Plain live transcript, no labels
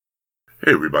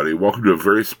Hey everybody, welcome to a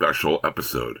very special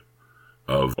episode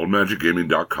of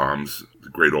OldMagicGaming.com's The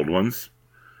Great Old Ones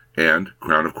and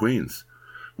Crown of Queens.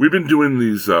 We've been doing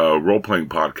these role-playing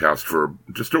podcasts for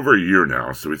just over a year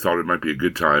now, so we thought it might be a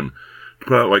good time to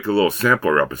put out like a little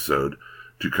sampler episode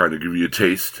to kind of give you a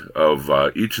taste of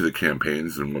each of the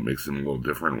campaigns and what makes them a little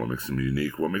different, what makes them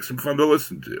unique, what makes them fun to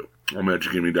listen to.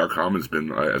 OldMagicGaming.com has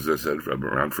been, as I said,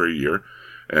 around for a year.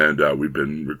 And we've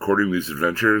been recording these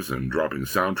adventures and dropping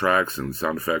soundtracks and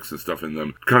sound effects and stuff in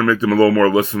them, kind of make them a little more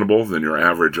listenable than your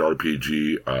average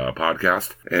RPG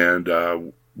podcast.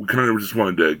 And we kind of just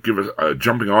wanted to give a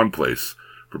jumping on place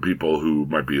for people who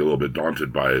might be a little bit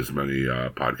daunted by as many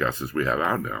podcasts as we have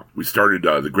out now. We started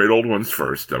The Great Old Ones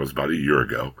first. That was about a year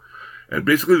ago. And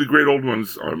basically The Great Old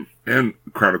Ones and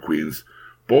Crown of Queens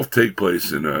both take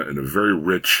place in a very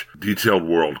rich, detailed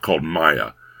world called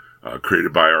Maya.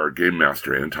 Created by our game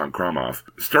master, Anton Kramov,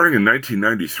 starting in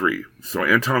 1993. So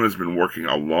Anton has been working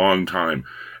a long time,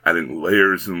 adding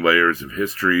layers and layers of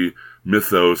history,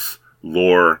 mythos,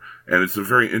 lore, and it's a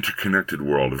very interconnected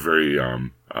world, a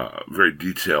very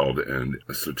detailed and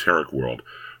esoteric world,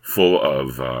 full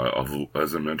of,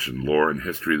 as I mentioned, lore and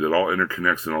history that all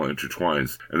interconnects and all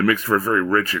intertwines. And it makes for a very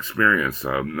rich experience,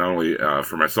 not only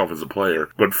for myself as a player,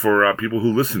 but for people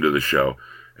who listen to the show.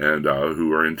 And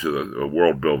who are into the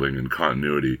world building and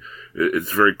continuity.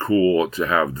 It's very cool to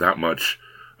have that much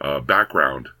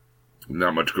background and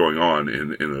that much going on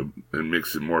and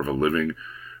makes it more of a living,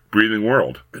 breathing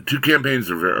world. The two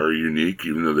campaigns are unique,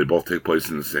 even though they both take place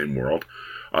in the same world.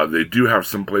 They do have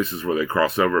some places where they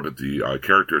cross over, but the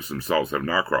characters themselves have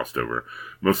not crossed over.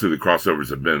 Mostly the crossovers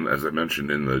have been, as I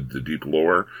mentioned, in the deep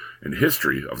lore and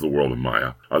history of the world of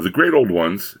Maya. The Great Old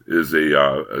Ones is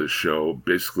a show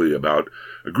basically about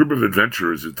a group of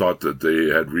adventurers who thought that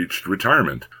they had reached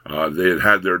retirement. They had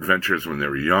had their adventures when they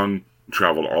were young,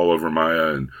 traveled all over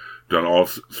Maya and done all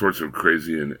sorts of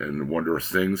crazy and wondrous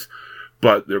things.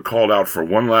 But they're called out for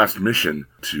one last mission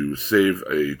to save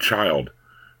a child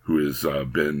who has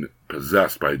been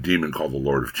possessed by a demon called the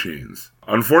Lord of Chains.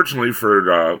 Unfortunately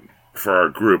for our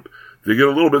group, they get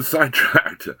a little bit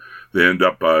sidetracked. They end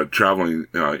up traveling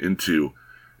into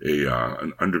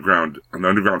an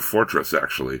underground fortress,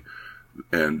 actually,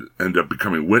 and end up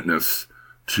becoming witness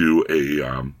to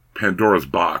a Pandora's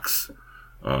box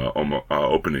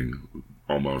opening,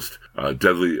 almost.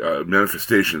 Deadly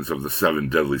manifestations of the 7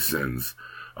 deadly sins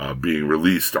being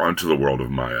released onto the world of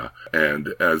Maya.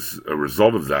 And as a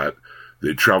result of that,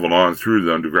 they traveled on through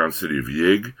the underground city of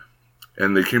Yig,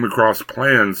 and they came across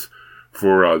plans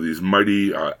for these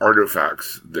mighty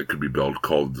artifacts that could be built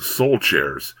called the Soul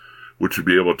Chairs, which would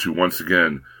be able to once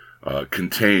again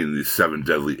contain these 7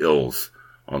 deadly ills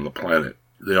on the planet.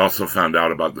 They also found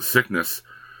out about the sickness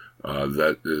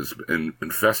that is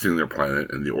infesting their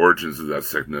planet and the origins of that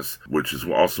sickness, which is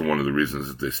also one of the reasons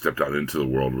that they stepped out into the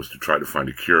world, was to try to find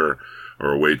a cure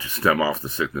or a way to stem off the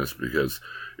sickness, because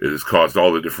it has caused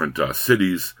all the different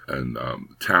cities and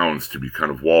towns to be kind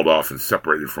of walled off and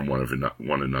separated from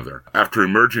one another. After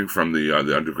emerging from the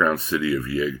underground city of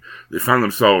Yig, they found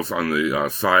themselves on the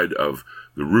side of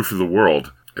the roof of the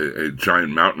world, a giant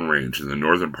mountain range in the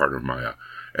northern part of Maya.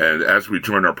 And as we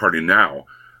join our party now,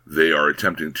 they are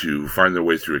attempting to find their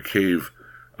way through a cave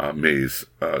maze,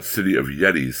 city of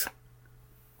Yetis,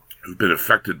 who've been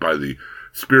affected by the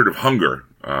spirit of hunger,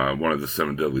 one of the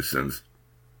 7 deadly sins,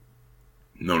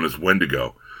 known as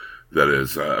Wendigo, that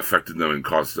has affected them and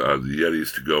caused the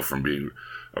Yetis to go from being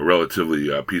a relatively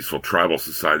peaceful tribal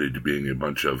society to being a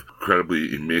bunch of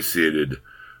incredibly emaciated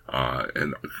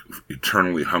and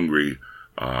eternally hungry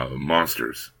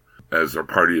monsters. As our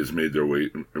party is making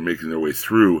their way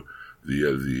through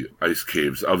the ice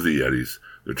caves of the Yetis,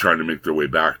 they're trying to make their way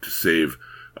back to save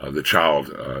the child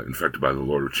infected by the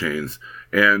Lord of Chains,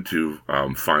 and to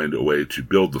find a way to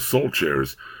build the Soul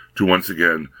Chairs to once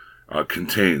again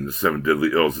contain the 7 deadly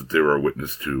ills that they were a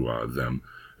witness to them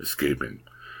escaping.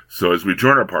 So as we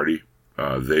join our party,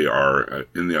 they are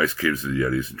in the ice caves of the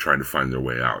Yetis and trying to find their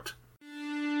way out.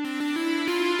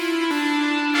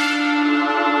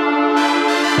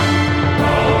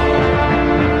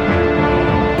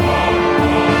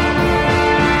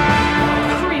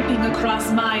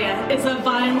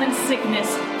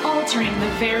 Sickness altering the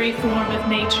very form of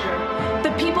nature.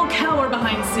 The people cower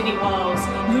behind city walls,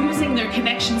 losing their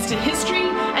connections to history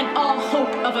and all hope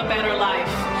of a better life.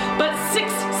 But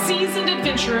 6 seasoned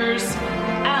adventurers,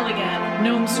 Allagan,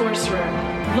 gnome sorcerer,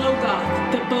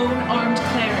 Logoth, the bone-armed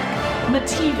cleric,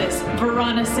 Mativus,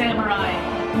 Varana samurai,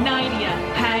 Nydia,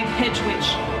 hag hedge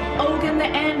witch, Ogun the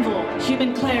Anvil,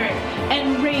 human cleric,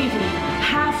 and Ravy,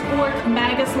 half-orc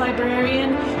Magus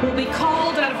librarian, will be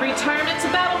called out of retirement to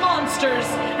battle monsters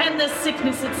and the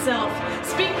sickness itself,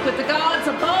 speak with the gods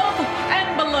above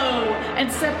and below,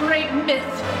 and separate myth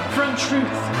from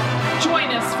truth. Join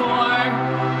us for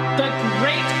the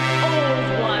Great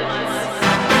Old Ones.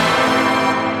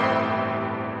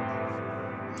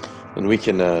 And we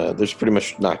can, there's pretty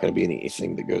much not going to be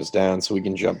anything that goes down, so we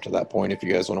can jump to that point if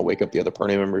you guys want to wake up the other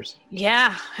party members.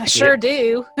 Yeah, I sure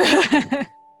do.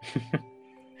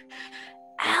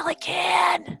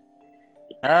 Alligan!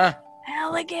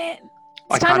 Alligan!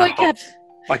 It's time to wake up.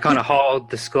 I kind of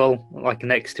hold the skull like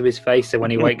next to his face, so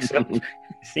when he wakes up,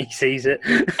 he sees it.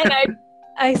 And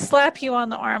I slap you on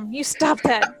the arm. You stop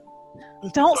that.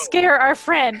 Don't scare our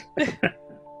friend.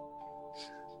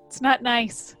 It's not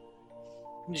nice.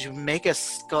 Did you make a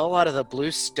skull out of the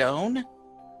blue stone?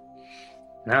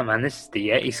 No, man, this is the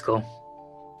Yeti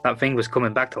skull. That thing was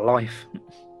coming back to life.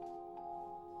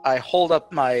 I hold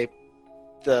up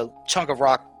the chunk of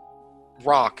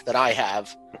rock that I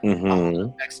have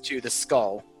next to the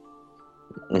skull.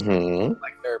 Mm-hmm.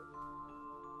 Like they're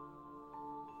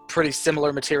pretty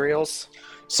similar materials.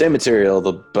 Same material.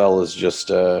 The bell is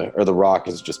just, or the rock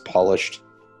is just polished,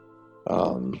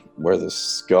 where the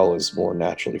skull is more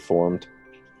naturally formed.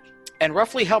 And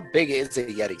roughly how big is a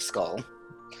Yeti skull?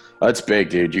 It's big,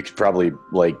 dude. You could probably,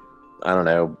 like, I don't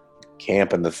know,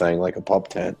 camp in the thing like a pub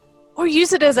tent. Or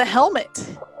use it as a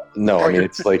helmet. No, I mean,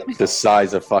 it's like the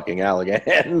size of fucking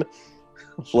Alligan.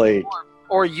 Like,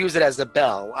 or use it as a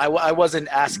bell. I wasn't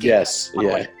asking. Yes,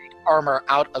 yeah. Like, armor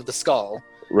out of the skull.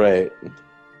 Right.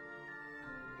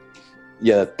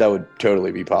 Yeah, that would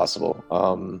totally be possible.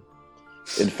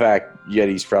 In fact,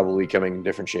 Yetis probably coming in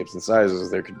different shapes and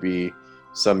sizes. There could be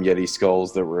some Yeti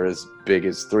skulls that were as big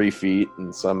as 3 feet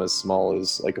and some as small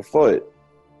as like a foot.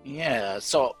 Yeah,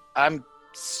 so I'm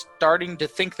starting to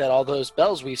think that all those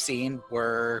bells we've seen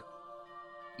were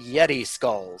Yeti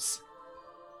skulls.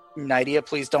 Nydia,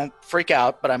 please don't freak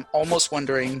out, but I'm almost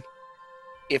wondering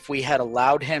if we had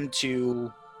allowed him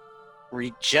to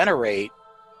regenerate,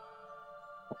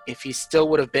 if he still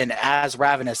would have been as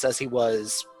ravenous as he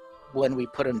was when we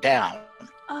put him down.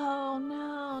 Oh, no.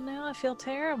 Now I feel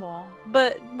terrible.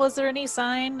 But was there any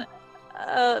sign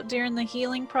during the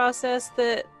healing process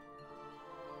that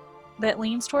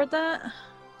leans toward that?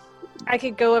 I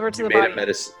could go over to the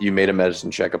body. You made a medicine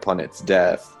check upon its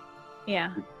death.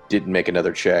 Yeah. Didn't make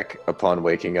another check upon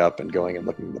waking up and going and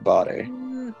looking at the body.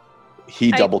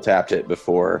 He double tapped it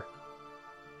before.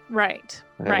 Right.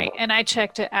 And I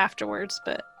checked it afterwards,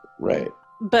 but... Right.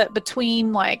 But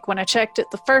between, like, when I checked it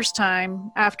the first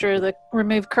time after the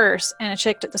remove curse and I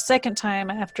checked it the second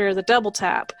time after the double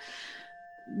tap,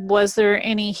 was there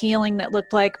any healing that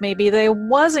looked like maybe there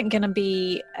wasn't going to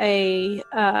be a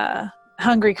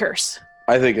hungry curse?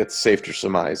 I think it's safe to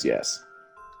surmise, yes.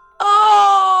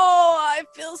 Oh, I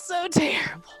feel so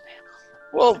terrible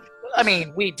now. Well, I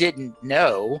mean, we didn't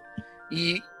know.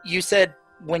 You said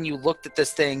when you looked at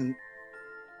this thing,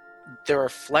 there are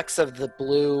flecks of the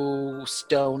blue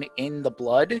stone in the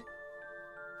blood?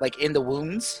 Like in the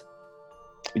wounds?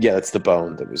 Yeah, that's the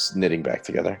bone that was knitting back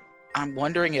together. I'm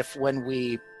wondering if when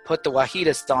we put the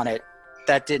Wahidist on it,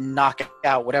 that didn't knock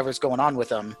out whatever's going on with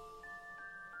them.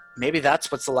 Maybe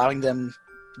that's what's allowing them,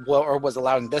 or was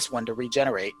allowing this one to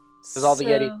regenerate. Because all the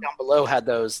Yeti down below had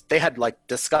those, they had like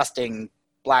disgusting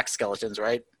black skeletons,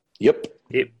 right? Yep.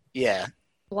 Yeah.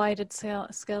 Blighted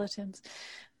skeletons.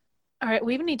 All right,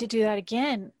 we need to do that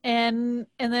again. And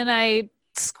then I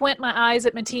squint my eyes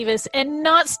at Mativus and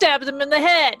not stab them in the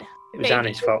head. It was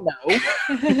Annie's fault. No.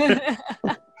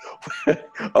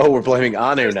 Oh, we're blaming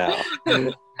Anu now.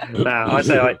 No, I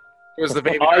say It was the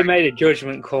baby. I made a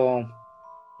judgment call.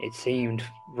 It seemed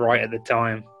right at the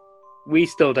time. We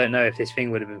still don't know if this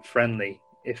thing would have been friendly,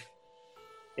 if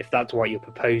that's what you're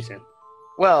proposing.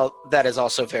 Well, that is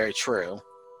also very true.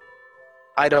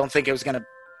 I don't think it was going to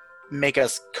make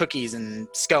us cookies and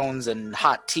scones and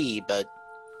hot tea, but...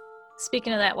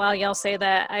 Speaking of that, while y'all say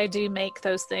that, I do make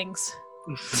those things.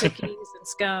 Cookies and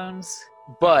scones.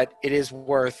 But it is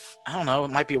worth, I don't know,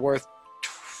 it might be worth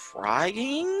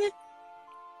trying?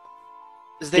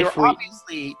 Because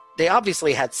they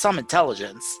obviously had some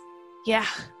intelligence. Yeah,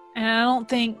 and I don't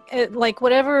think,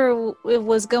 whatever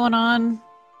was going on,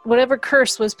 whatever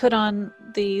curse was put on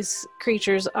these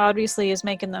creatures obviously is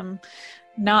making them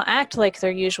not act like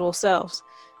their usual selves.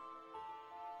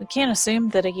 We can't assume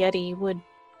that a Yeti would...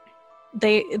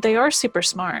 They are super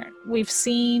smart. We've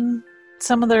seen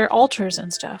some of their altars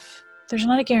and stuff. There's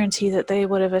not a guarantee that they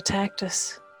would have attacked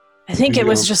us. I think it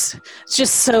was just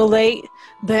so late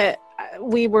that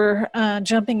we were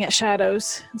jumping at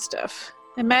shadows and stuff,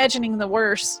 imagining the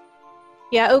worst.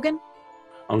 Yeah, Ogun?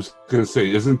 I was going to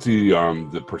say, isn't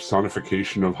the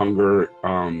personification of hunger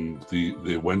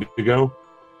the Wendigo,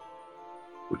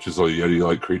 which is a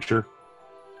Yeti-like creature?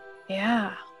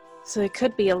 Yeah. So they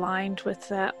could be aligned with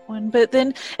that one. But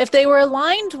then if they were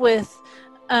aligned with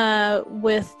the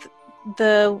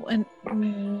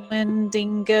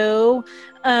Wendigo,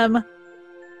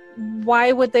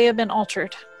 why would they have been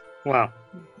altered? Well,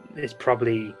 it's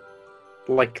probably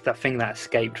like that thing that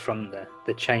escaped from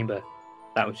the chamber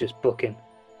that was just booking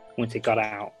once it got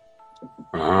out.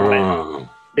 Oh.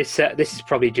 This is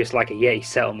probably just like a Yeti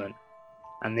settlement,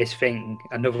 and this thing,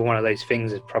 another one of those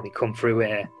things, has probably come through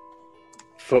here,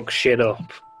 fuck shit up,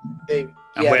 and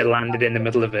we're landed in the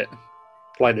middle of it.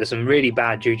 Like there's some really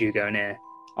bad juju going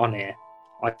on here.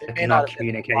 I cannot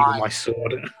communicate with my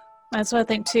sword. That's what I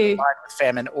think too. With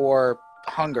famine or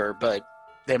hunger, but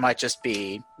they might just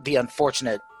be the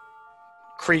unfortunate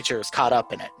creatures caught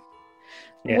up in it.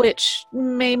 Yeah. Which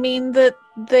may mean that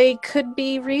they could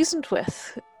be reasoned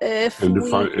with. If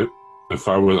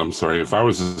I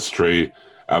was a stray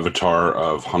avatar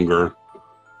of hunger,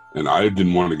 and I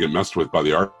didn't want to get messed with by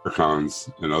the Archons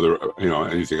and other,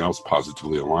 anything else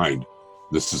positively aligned,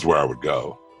 this is where I would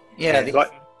go. Yeah,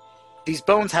 these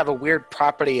bones have a weird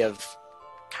property of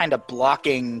kind of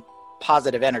blocking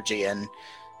positive energy, and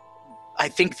I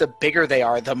think the bigger they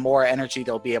are, the more energy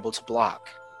they'll be able to block.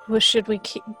 Well, should we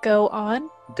go on?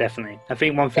 Definitely. I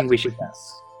think one thing we should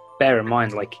bear in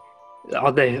mind, like,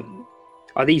 are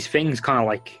these things kind of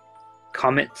like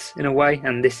comets in a way,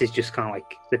 and this is just kind of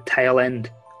like the tail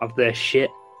end of their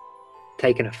shit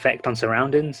taking effect on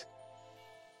surroundings?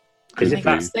 Because I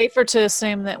think it's safer to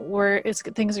assume that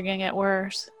things are going to get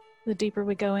worse the deeper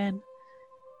we go in.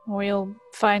 We'll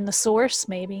find the source,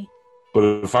 maybe. But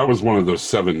if I was one of those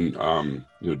 7,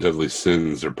 deadly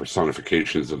sins or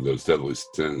personifications of those deadly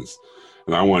sins,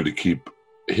 and I wanted to keep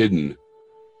hidden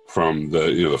from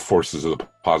the forces of the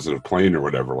positive plane or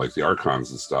whatever, like the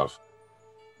Archons and stuff,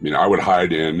 I mean, I would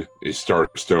hide in a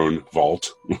Starstone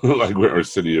vault, like our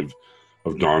city of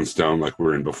Dawnstone, like we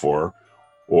were in before,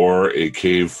 or a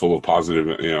cave full of positive,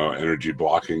 energy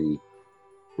blocking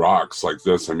rocks like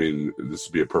this. I mean, this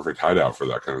would be a perfect hideout for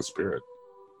that kind of spirit.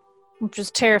 Which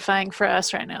is terrifying for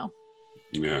us right now.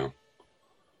 Yeah.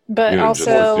 But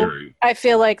also, I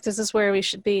feel like this is where we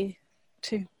should be,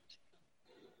 too.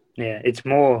 Yeah, it's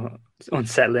more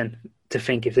unsettling to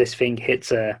think if this thing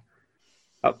hits a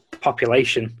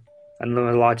population and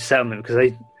a large settlement,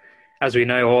 because as we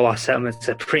know, all our settlements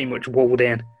are pretty much walled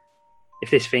in.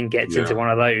 If this thing gets into one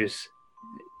of those,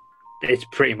 it's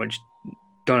pretty much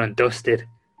done and dusted,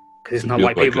 because it's not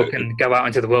like people can go out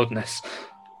into the wilderness.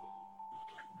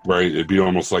 Right, it'd be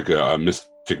almost like a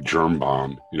mystic germ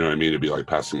bomb. You know what I mean? It'd be like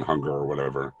passing hunger or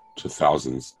whatever to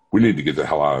thousands. We need to get the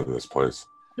hell out of this place.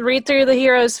 Read through the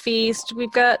Hero's Feast.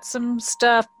 We've got some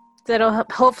stuff that'll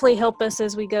hopefully help us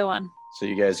as we go on. So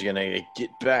you guys are going to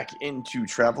get back into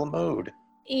travel mode.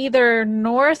 Either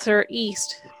north or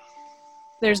east.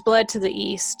 There's blood to the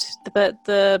east, but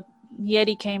the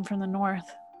Yeti came from the north.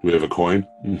 We have a coin?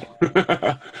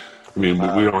 I mean,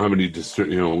 we don't have any,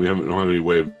 we don't have any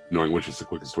way of knowing which is the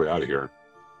quickest way out of here.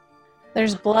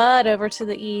 There's blood over to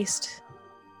the east.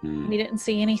 Hmm. We didn't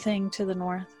see anything to the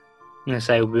north. I'm going to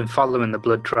say we've been following the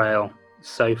blood trail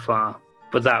so far,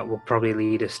 but that will probably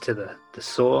lead us to the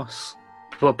source.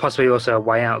 But possibly also a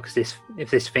way out, because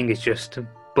if this thing is just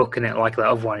booking it like that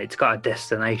other one, it's got a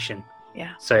destination.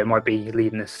 Yeah. So it might be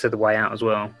leading us to the way out as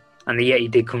well. And the Yeti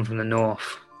did come from the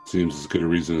north. Seems as good a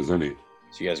reason as any.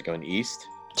 So you guys are going east?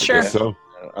 Sure. I guess so.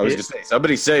 I was going to say,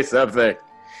 somebody say something.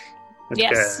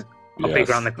 Yes.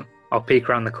 I'll peek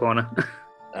around the corner.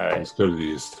 All right. Let's go to the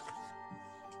east.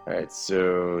 All right,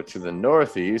 so to the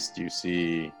northeast, you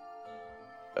see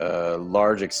a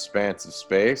large expanse of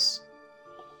space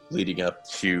leading up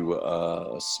to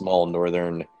a small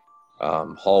northern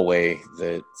hallway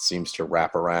that seems to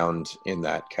wrap around in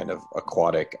that kind of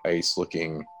aquatic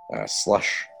ice-looking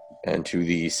slush. And to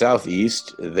the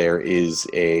southeast, there is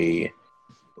a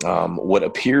what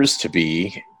appears to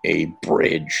be a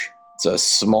bridge. It's a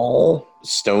small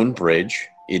stone bridge.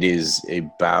 It is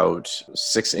about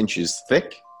 6 inches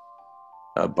thick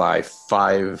by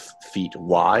 5 feet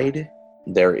wide.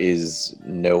 There is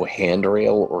no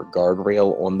handrail or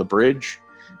guardrail on the bridge,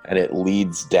 and it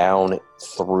leads down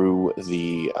through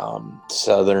the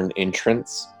southern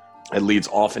entrance. It leads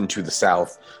off into the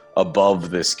south above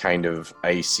this kind of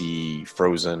icy,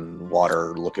 frozen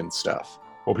water-looking stuff.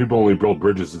 Well, people only build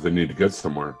bridges if they need to get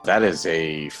somewhere. That is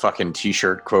a fucking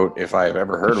t-shirt quote if I have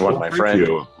ever heard one, my Thank friend.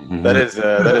 you. Mm-hmm. That is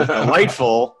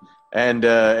delightful.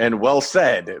 And well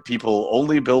said. People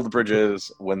only build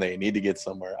bridges when they need to get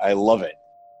somewhere. I love it.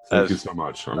 Thank you so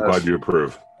much. I'm glad you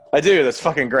approve. I do. That's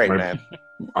fucking great, man.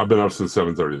 I've been up since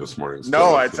 7:30 this morning.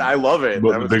 No, I love it.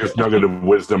 The biggest nugget of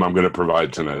wisdom I'm going to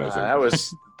provide tonight, I think.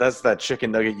 That's that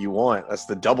chicken nugget you want. That's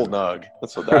the double nug.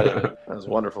 That's what that is. That was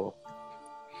wonderful.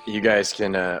 You guys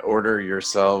can order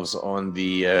yourselves on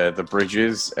the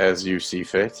bridges as you see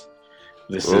fit.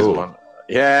 This is one.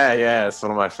 Yeah, it's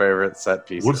one of my favorite set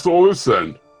pieces. What's all this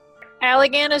then?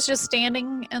 Allegan is just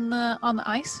standing on the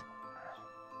ice.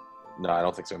 No, I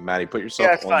don't think so. Maddie, put yourself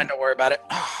Yeah, it's fine. Don't worry about it.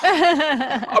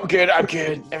 I'm good.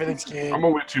 Everything's good. I'm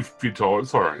only 2 feet tall.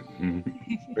 It's all right.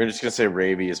 We're just going to say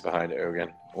Ravi is behind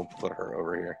Ogun. We'll put her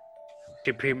over here.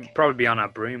 She'd probably be on our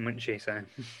broom, wouldn't she? So.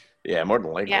 Yeah, more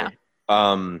than likely. Yeah.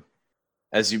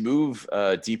 As you move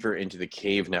deeper into the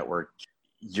cave network,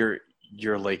 you're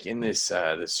like in this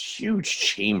huge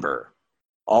chamber,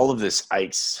 all of this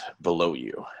ice below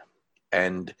you,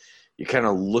 and you're kind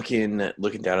of looking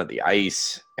down at the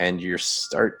ice, and your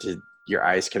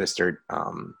eyes kind of start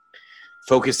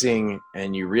focusing,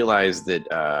 and you realize that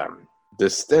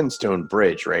this thin stone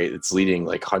bridge, right? It's leading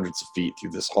like hundreds of feet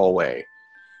through this hallway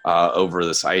over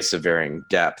this ice of varying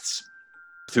depths.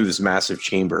 Through this massive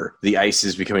chamber, the ice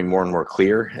is becoming more and more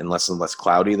clear and less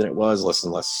cloudy than it was, less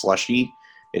and less slushy.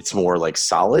 It's more like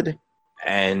solid.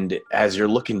 And as you're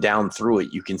looking down through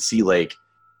it, you can see like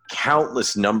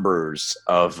countless numbers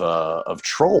of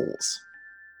trolls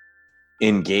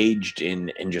engaged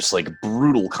in just like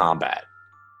brutal combat.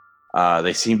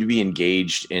 They seem to be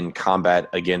engaged in combat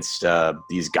against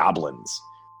these goblins,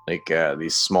 like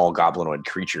these small goblinoid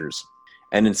creatures.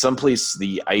 And in some place,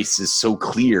 the ice is so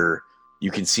clear you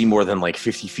can see more than like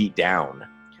 50 feet down.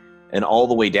 And all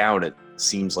the way down, it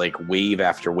seems like wave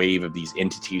after wave of these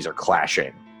entities are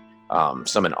clashing.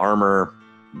 Some in armor,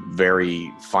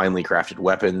 very finely crafted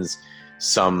weapons,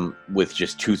 some with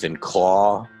just tooth and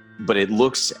claw. But it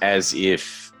looks as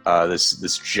if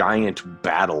this giant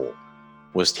battle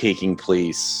was taking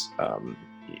place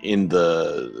in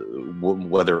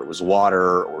whether it was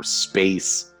water or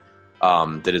space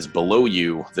that is below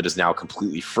you, that is now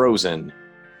completely frozen.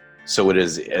 So it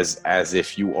is as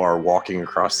if you are walking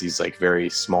across these like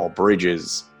very small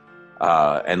bridges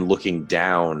and looking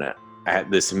down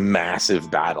at this massive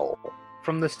battle.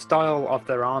 From the style of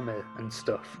their armor and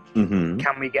stuff, Mm-hmm.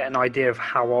 can we get an idea of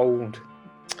how old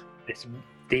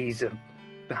these are,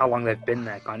 how long they've been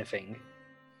there, kind of thing?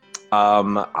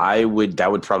 That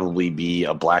would probably be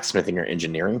a blacksmithing or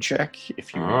engineering check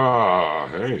if you.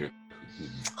 Hey.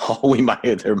 Oh,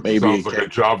 there may Sounds be. like a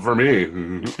job for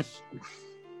me.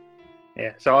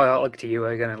 Yeah, so I look to you,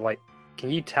 again, like,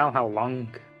 can you tell how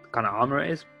long kind of armor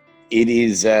it is? It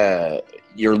is.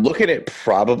 You're looking at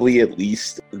probably at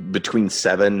least between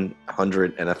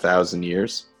 700 and 1,000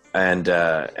 years, and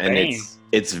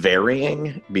it's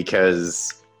varying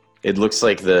because it looks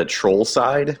like the troll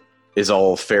side is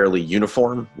all fairly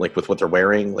uniform, like with what they're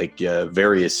wearing, like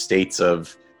various states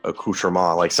of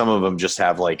accoutrement. Like some of them just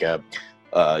have like a,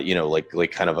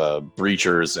 like kind of a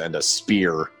breechers and a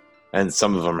spear. And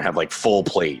some of them have like full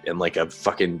plate and like a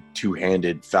fucking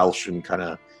two-handed falchion kind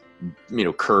of,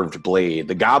 curved blade.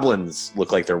 The goblins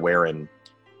look like they're wearing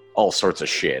all sorts of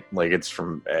shit. Like it's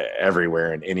from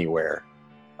everywhere and anywhere.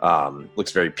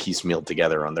 Looks very piecemeal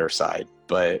together on their side.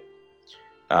 But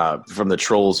from the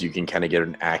trolls, you can kind of get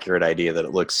an accurate idea that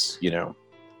it looks,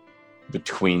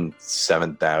 between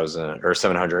 7,000 or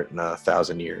 700 and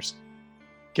 1,000 years,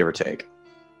 give or take.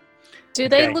 Do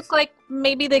they look like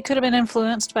maybe they could have been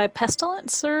influenced by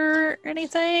pestilence or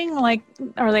anything? Like,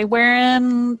 are they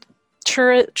wearing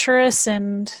Churus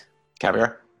and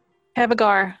Caviar?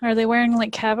 Kavagar? Are they wearing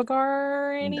like Kavagar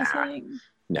or anything?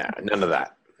 Nah, none of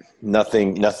that.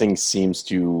 Nothing seems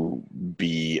to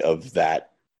be of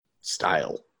that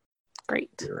style. Great.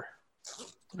 Here.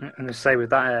 I'm going to say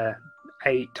with that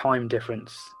 8 time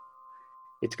difference,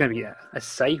 it's going to be a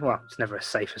safe. Well, it's never a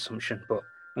safe assumption, but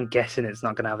I'm guessing it's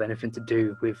not going to have anything to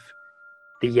do with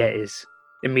the Yetis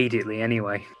immediately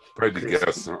anyway. I'm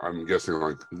guessing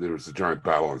like there was a giant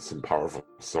battle and some powerful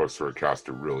sorcerer cast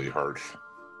a really harsh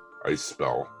ice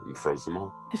spell and froze them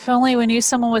all. If only we knew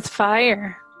someone with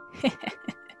fire.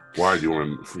 Why do you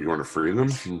want to free them?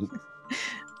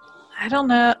 I don't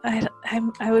know.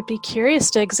 I would be curious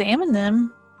to examine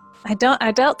them. I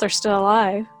doubt they're still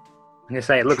alive. I'm going to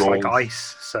say it looks like Trolls.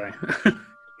 ice, so.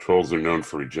 Trolls are known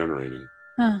for regenerating.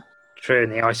 Huh. True,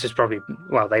 and the ice is probably,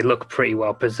 they look pretty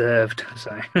well preserved,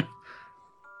 so.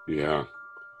 Yeah.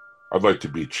 I'd like to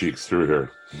beat cheeks through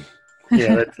here.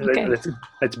 Yeah, Okay.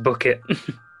 let's book it.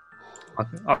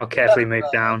 I'll carefully move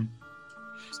down.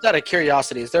 Just out of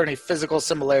curiosity, is there any physical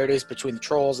similarities between the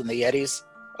trolls and the Yetis?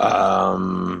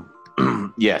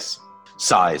 Yes.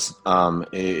 Size.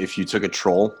 If you took a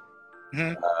troll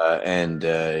Mhm. and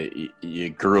you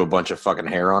grew a bunch of fucking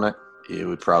hair on it, it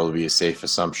would probably be a safe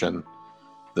assumption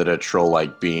that a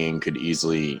troll-like being could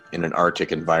easily, in an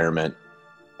Arctic environment,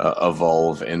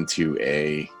 evolve into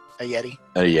a Yeti?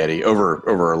 Yeti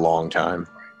over a long time.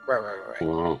 Right.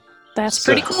 Wow. That's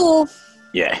pretty So- cool.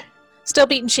 Yeah. Still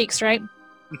beating cheeks, right?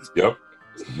 Yep.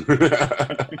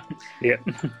 Yeah.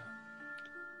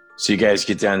 So you guys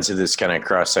get down to this kind of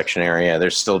cross-section area.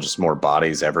 There's still just more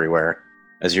bodies everywhere.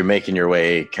 As you're making your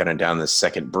way kind of down this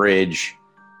second bridge,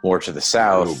 more to the Oh,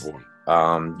 south,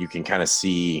 boy. you can kind of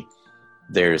see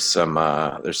there's some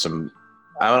I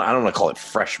don't want to call it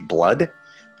fresh blood,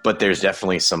 but there's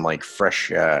definitely some like fresh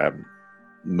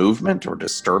movement or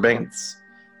disturbance.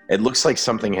 It looks like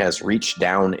something has reached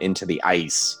down into the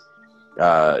ice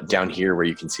down here where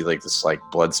you can see like this like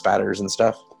blood spatters and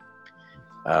stuff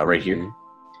right here. Mhm.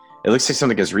 It looks like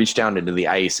something has reached down into the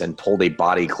ice and pulled a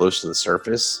body close to the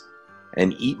surface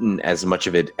and eaten as much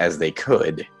of it as they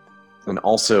could. And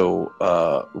also,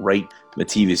 right,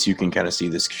 Mativis, you can kind of see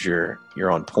this because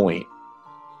you're on point.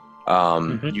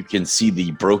 You can see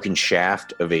the broken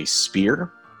shaft of a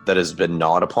spear that has been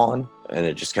gnawed upon, and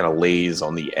it just kind of lays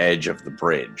on the edge of the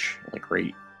bridge, like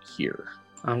right here.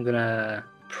 I'm going to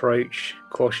approach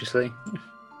cautiously,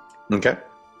 Okay.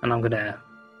 and I'm going to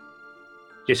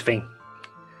just think.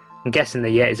 I'm guessing the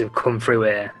Yetis have come through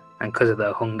here, and because of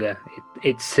their hunger,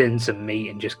 it's seen some meat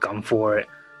and just gone for it.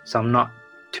 So I'm not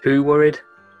too worried.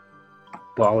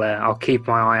 But I'll keep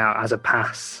my eye out as a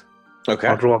pass. Okay.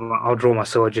 I'll draw my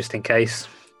sword just in case,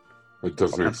 It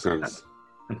does make sense.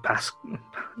 and pass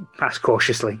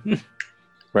cautiously.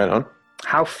 Right on.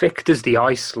 How thick does the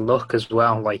ice look as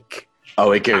well? Like,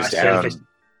 Oh, it goes down surface.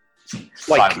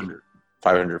 Like-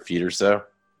 500 feet or so.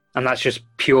 and that's just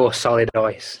pure solid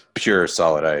ice. Pure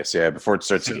solid ice, yeah, before it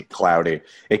starts to get cloudy.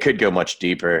 It could go much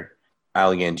deeper.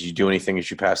 Allegan, did you do anything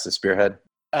as you passed the spearhead?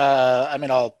 I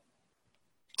mean, I'll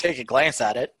take a glance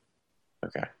at it,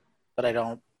 Okay. but I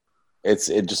don't. It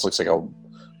just looks like a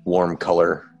warm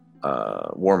colored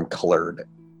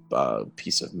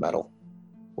piece of metal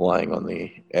lying on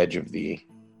the edge of the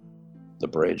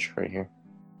bridge right here.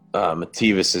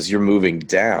 Mativis, as you're moving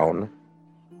down,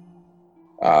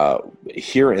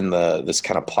 here in this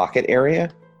kind of pocket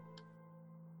area,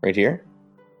 right here,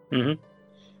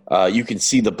 you can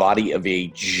see the body of a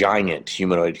giant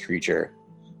humanoid creature.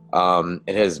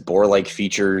 It has boar-like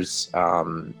features.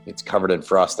 It's covered in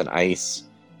frost and ice.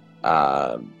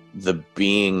 The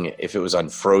being, if it was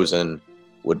unfrozen,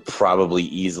 would probably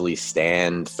easily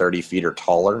stand 30 feet or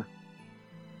taller.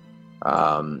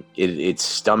 Its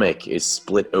stomach is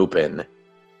split open,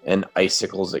 and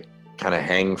icicles that kind of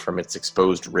hang from its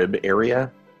exposed rib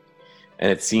area.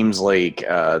 And it seems like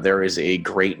there is a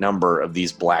great number of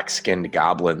these black-skinned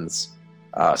goblins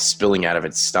spilling out of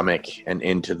its stomach and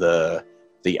into the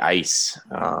ice.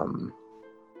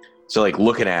 So, like,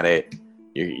 looking at it,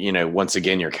 once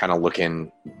again, you're kind of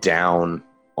looking down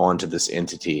onto this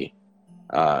entity,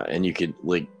 and you could,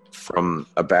 like, from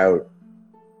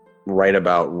right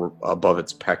about above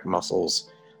its pec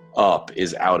muscles up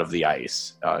is out of the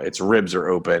ice. Its ribs are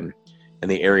open, and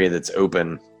the area that's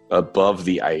open above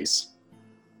the ice,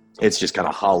 it's just kind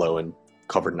of hollow and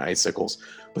covered in icicles.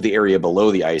 But the area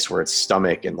below the ice, where its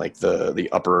stomach and like the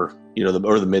upper,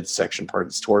 or the midsection part of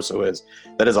its torso is,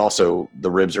 that is also,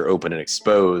 the ribs are open and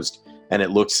exposed, and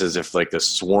it looks as if like the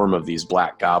swarm of these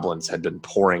black goblins had been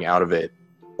pouring out of it,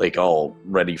 like all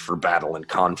ready for battle and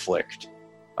conflict,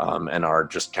 and are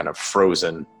just kind of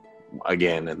frozen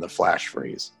again in the flash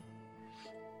freeze.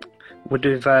 Would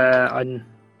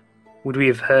we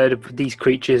have heard of these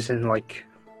creatures in like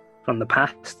from the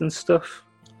past and stuff?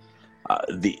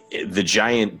 The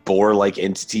giant boar-like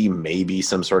entity may be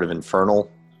some sort of infernal,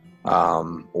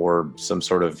 or some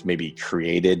sort of maybe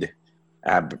created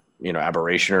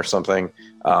aberration or something.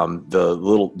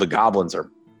 The goblins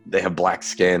they have black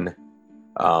skin,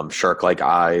 shark-like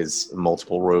eyes,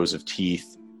 multiple rows of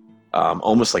teeth,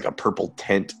 almost like a purple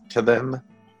tint to them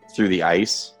through the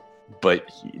ice, but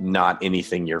not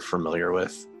anything you're familiar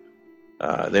with.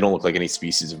 They don't look like any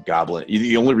species of goblin.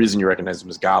 The only reason you recognize them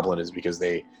as goblin is because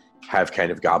they have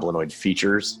kind of goblinoid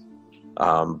features,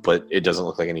 but it doesn't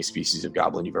look like any species of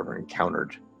goblin you've ever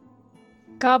encountered.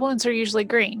 Goblins are usually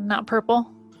green, not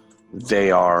purple.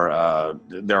 They are,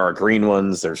 there are green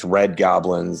ones, there's red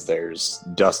goblins, there's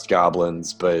dust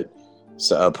goblins, but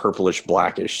a purplish,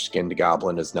 blackish skinned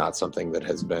goblin is not something that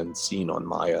has been seen on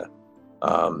Maya,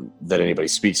 that anybody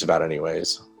speaks about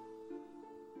anyways.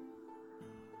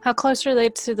 How close are they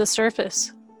to the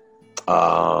surface?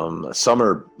 Some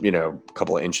are, a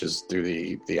couple of inches through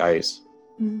the ice.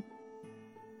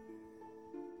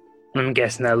 I'm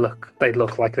guessing they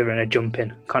look like they're in a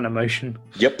jumping kind of motion.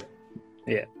 Yep,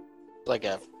 Like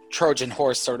a Trojan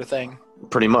horse sort of thing.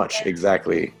 pretty much,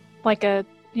 exactly. Like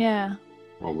yeah.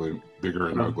 Probably bigger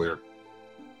and uglier.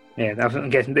 Yeah, I'm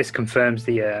guessing this confirms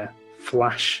the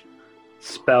flash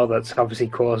spell that's obviously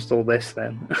caused all this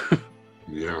then.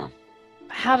 Yeah.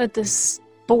 How did this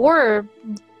boar,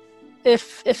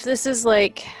 if this is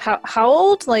like, how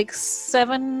old? Like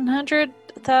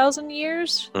 700,000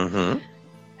 years? Mm-hmm.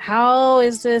 How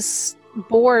is this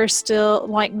boar still,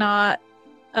 like, not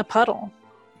a puddle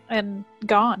and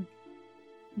gone?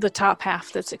 The top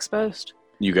half that's exposed.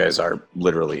 You guys are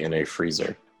literally in a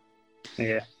freezer.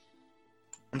 Yeah.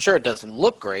 I'm sure it doesn't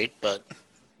look great, but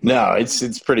No,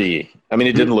 it's pretty. I mean,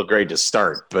 it didn't look great to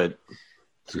start, but I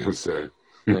was going to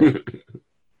say.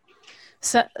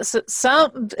 So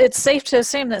some, it's safe to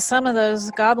assume that some of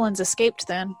those goblins escaped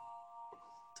then.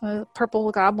 The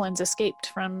purple goblins escaped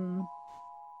from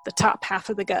the top half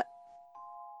of the gut.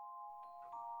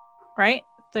 Right?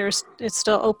 It's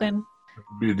still open.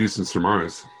 Be a decent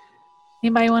surmise.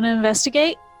 Anybody want to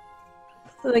investigate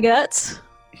the guts?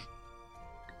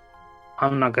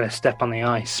 I'm not going to step on the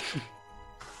ice.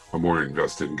 I'm more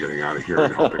invested in getting out of here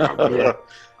and helping out the Yeah.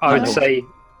 I would No. say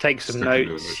take some second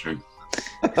notes. mission.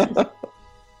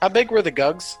 how big were the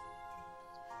Gugs?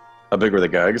 How big were the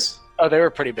Gugs? Oh, they were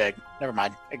pretty big. Never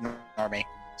mind. Ignore me.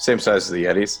 Same size as the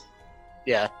Yetis.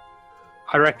 Yeah.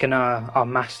 I reckon our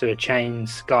Master of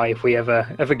Chains guy, if we ever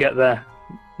get there,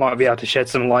 might be able to shed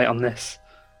some light on this.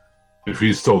 If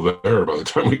he's still there by the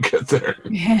time we get there.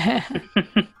 Yeah.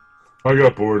 I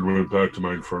got bored and went back to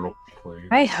my infernal plane.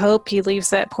 I hope he leaves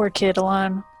that poor kid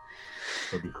alone.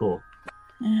 That'd be cool.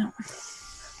 Yeah.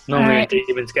 Normally, Alright. when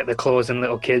demons get their claws in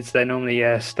little kids, they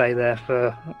normally stay there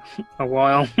for a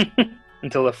while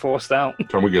until they're forced out. By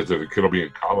the time we get there, the kid will be in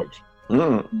college.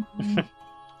 Mm.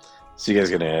 So you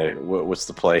guys gonna? What's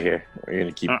the play here? Are you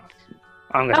gonna keep I'm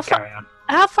going How to far- carry on.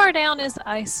 How far down is the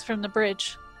ice from the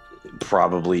bridge?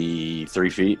 probably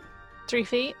 3 feet? 3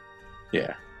 feet?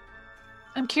 Yeah,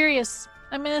 I'm curious.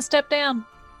 I'm gonna step down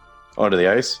onto the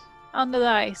ice. onto the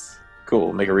ice.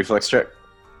 Cool. Make a reflex check.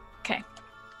 Okay.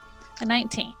 A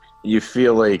 19. You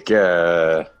feel like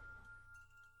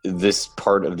this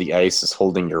part of the ice is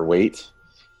holding your weight,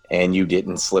 and you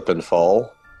didn't slip and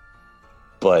fall.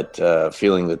 But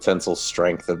feeling the tensile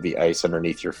strength of the ice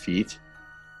underneath your feet,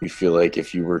 you feel like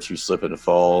if you were to slip and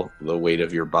fall, the weight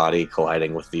of your body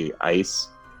colliding with the ice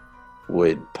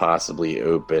would possibly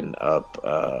open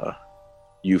up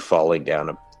you falling down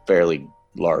a fairly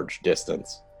large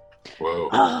distance. Whoa.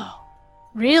 Oh,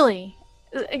 really?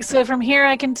 So from here,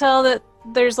 I can tell that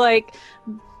there's like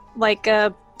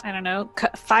I don't know,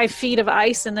 5 feet of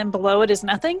ice, and then below it is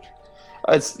nothing.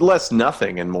 It's less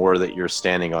nothing and more that you're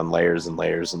standing on layers and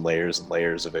layers and layers and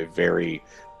layers of a very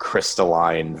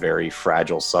crystalline, very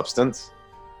fragile substance.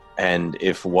 And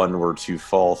if one were to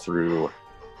fall through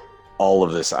all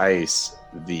of this ice,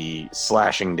 the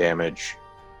slashing damage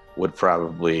would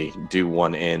probably do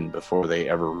one in before they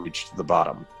ever reached the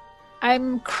bottom.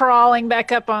 I'm crawling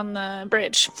back up on the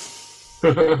bridge.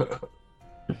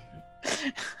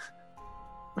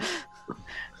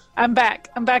 I'm back.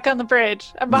 I'm back on the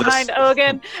bridge. I'm behind This-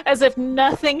 Ogun as if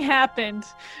nothing happened.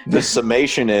 The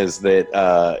summation is that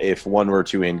if one were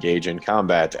to engage in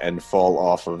combat and fall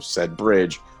off of said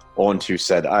bridge onto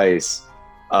said ice,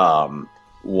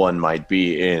 one might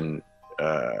be in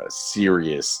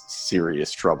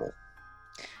serious trouble.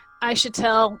 I should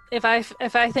tell if I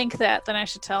think that, then I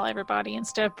should tell everybody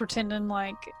instead of pretending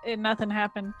like nothing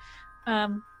happened.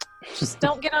 Just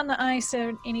don't get on the ice,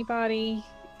 anybody.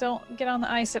 Don't get on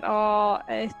the ice at all.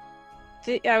 I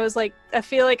feel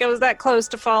like I was that close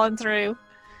to falling through.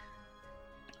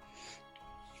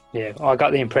 Yeah, I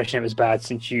got the impression it was bad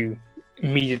since you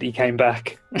immediately came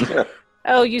back.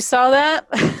 Oh, you saw that?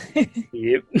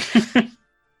 Yep.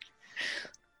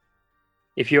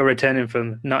 If you're returning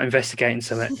from not investigating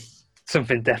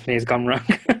something definitely has gone wrong.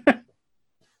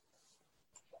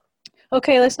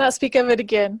 Okay, let's not speak of it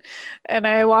again. And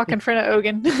I walk in front of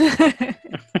Ogun.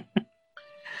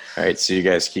 All right, so you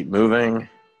guys keep moving.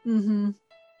 Mm-hmm.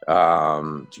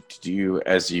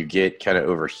 As you get kind of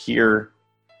over here,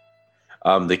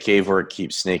 the cave ward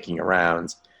keeps snaking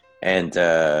around, and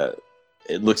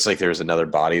it looks like there's another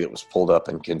body that was pulled up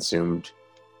and consumed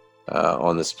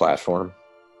on this platform.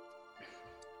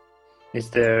 Is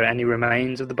there any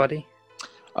remains of the body?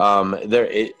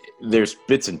 There's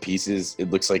bits and pieces.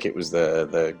 It looks like it was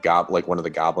the like one of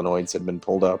the goblinoids had been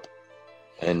pulled up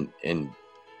and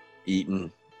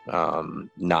eaten.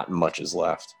 Not much is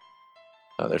left.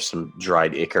 There's some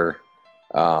dried ichor.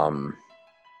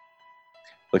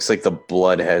 Looks like the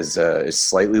blood is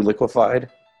slightly liquefied,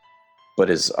 but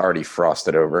is already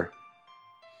frosted over.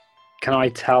 Can I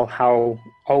tell how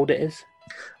old it is?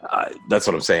 That's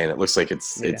what I'm saying. It looks like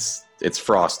it's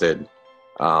frosted.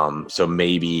 So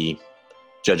maybe,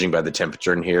 judging by the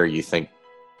temperature in here, you think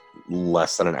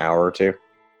less than an hour or two,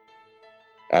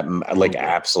 at like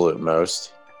absolute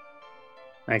most.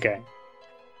 Okay.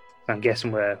 I'm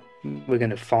guessing we're going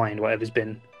to find whatever's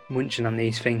been munching on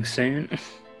these things soon.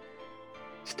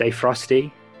 Stay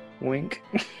frosty. Wink.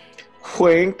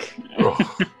 Wink.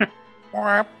 And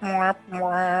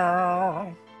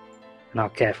I'll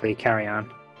carefully carry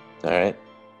on. All right.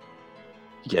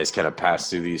 You guys kind of pass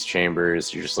through these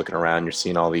chambers. You're just looking around. You're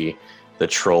seeing all the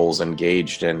trolls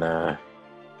engaged in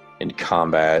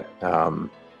combat.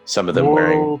 Some of them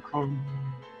wearing.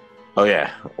 Oh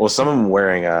yeah. Well, some of them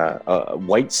wearing a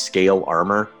white scale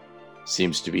armor.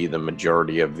 Seems to be the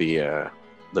majority of the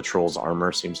trolls'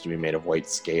 armor seems to be made of white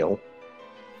scale.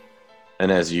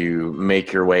 And as you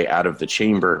make your way out of the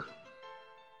chamber,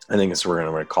 I think that's what we're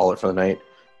going to call it for the night.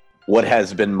 What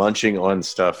has been munching on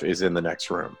stuff is in the next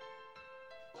room.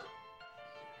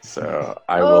 So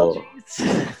I will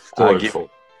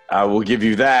give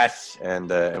you that,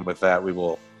 and with that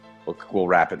we'll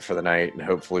wrap it for the night, and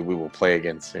hopefully we will play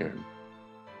again soon.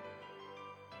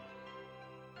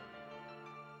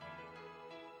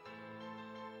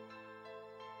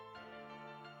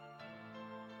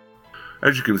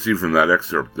 As you can see from that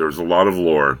excerpt, there's a lot of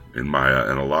lore in Maya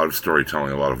and a lot of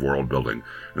storytelling, a lot of world building.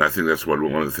 And I think that's one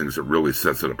of the things that really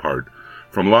sets it apart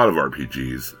from a lot of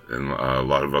RPGs and a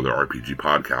lot of other RPG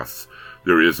podcasts.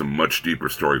 There is a much deeper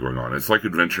story going on. It's like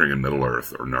adventuring in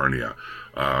Middle-earth or Narnia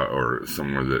or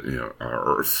somewhere that,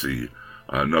 or Earthsea,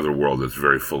 another world that's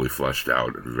very fully fleshed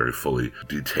out and very fully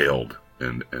detailed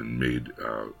and made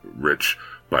rich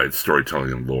by its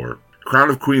storytelling and lore.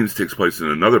 Crown of Queens takes place in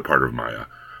another part of Maya,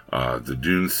 the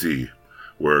Dune Sea,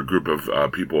 where a group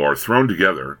of people are thrown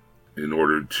together in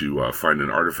order to find an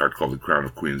artifact called the Crown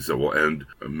of Queens that will end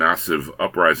a massive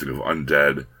uprising of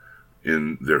undead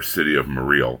in their city of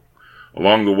Muriel.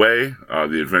 Along the way,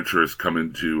 the adventurers come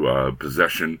into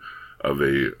possession of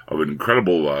an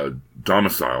incredible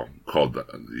domicile called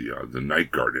the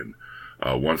Night Garden,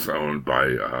 once owned by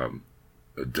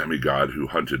a demigod who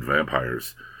hunted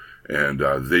vampires. And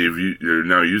they're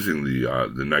now using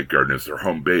the Night Garden as their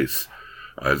home base,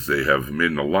 as they have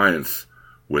made an alliance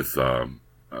with an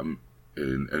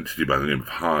entity by the name of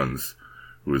Hans,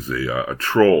 who is a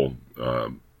troll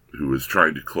who is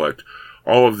trying to collect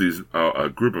all of these a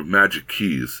group of magic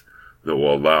keys that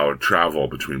will allow travel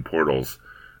between portals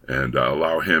and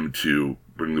allow him to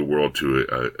bring the world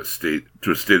to a state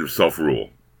of self-rule,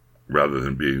 rather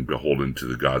than being beholden to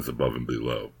the gods above and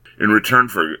below. In return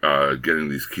for getting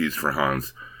these keys for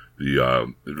Hans,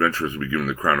 the adventurers will be given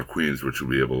the Crown of Queens, which will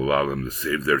be able to allow them to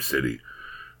save their city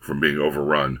from being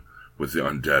overrun with the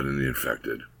undead and the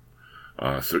infected.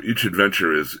 So each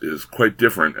adventure is quite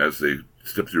different as they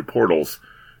step through portals,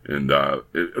 and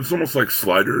it's almost like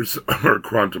Sliders or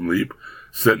Quantum Leap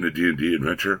set in a D&D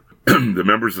adventure. The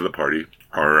members of the party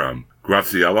are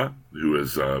Graciela, who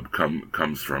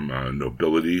comes from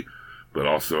nobility, but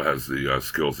also has the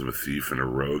skills of a thief and a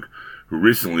rogue, who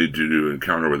recently, due to an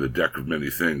encounter with a deck of many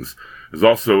things, has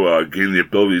also gained the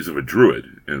abilities of a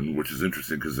druid, and which is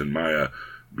interesting because in Maya,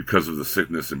 because of the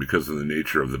sickness and because of the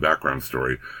nature of the background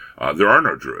story, there are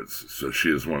no druids, so she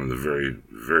is one of the very,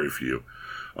 very few.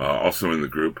 Also in the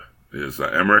group is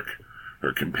Emmerich,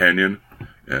 her companion,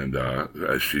 and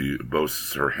as she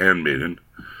boasts her handmaiden,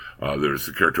 there's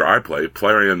the character I play,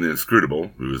 Plarion the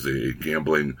Inscrutable, who is a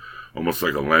gambling, almost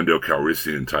like a Lando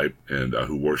Calrissian type, and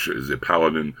who is a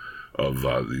paladin of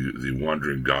the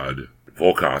wandering god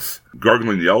Volkas.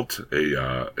 Gargling Yelt,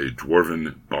 a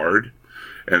dwarven bard,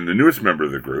 and the newest member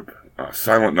of the group,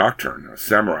 Silent Nocturne, a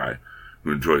samurai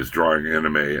who enjoys drawing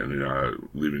anime and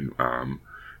leaving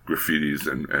graffitis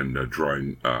and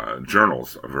drawing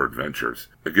journals of her adventures.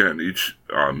 Again, each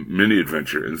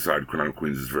mini-adventure inside Crown of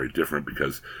Queens is very different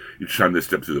because each time they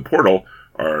step through the portal,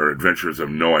 our adventurers have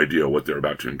no idea what they're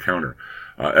about to encounter.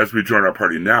 As we join our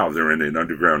party now, they're in an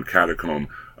underground catacomb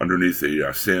underneath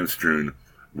a sand-strewn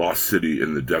lost city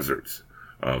in the deserts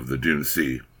of the Dune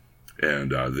Sea.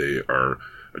 And they are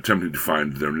attempting to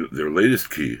find their latest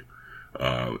key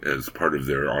as part of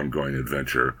their ongoing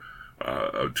adventure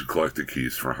to collect the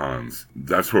keys for Hans.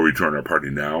 That's where we join our party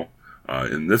now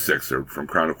in this excerpt from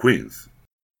Crown of Queens.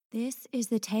 This is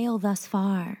the tale thus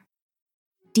far.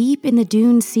 Deep in the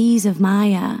dune seas of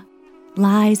Maya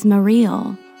lies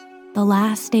Muriel, the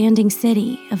last standing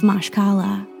city of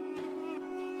Mashkala.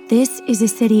 This is a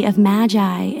city of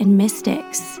magi and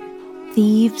mystics,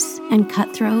 thieves and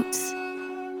cutthroats,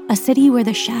 a city where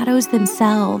the shadows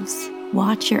themselves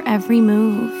watch your every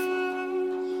move.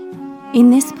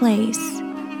 In this place,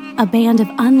 a band of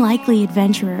unlikely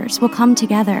adventurers will come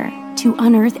together to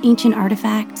unearth ancient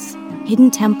artifacts, hidden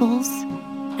temples,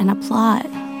 and a plot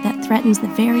that threatens the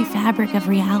very fabric of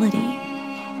reality.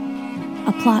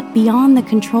 A plot beyond the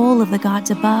control of the gods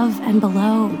above and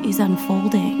below is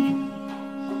unfolding.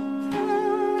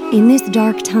 In this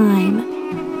dark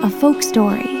time, a folk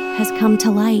story has come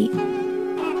to light,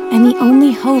 and the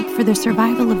only hope for the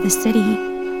survival of the city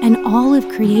and all of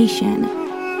creation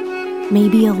may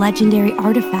be a legendary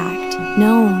artifact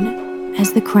known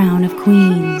as the Crown of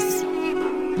Queens.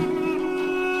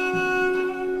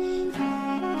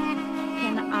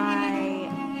 Can I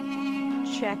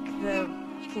check the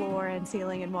floor and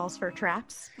ceiling and walls for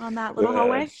traps on that little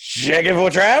hallway? Check it for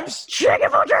traps. Check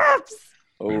it for traps!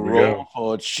 Roll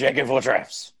for check it for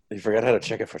traps. You forgot how to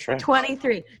check it for traps.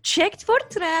 23. Checked for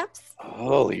traps.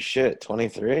 Holy shit,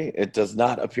 23? It does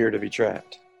not appear to be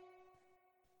trapped.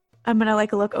 I'm gonna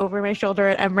look over my shoulder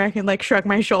at Emmerich and shrug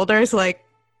my shoulders,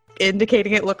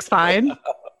 indicating it looks fine.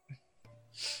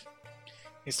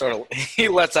 He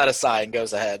lets out a sigh and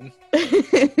goes ahead.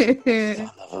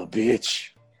 Son of a bitch.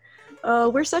 Oh,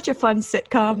 we're such a fun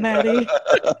sitcom, Maddie.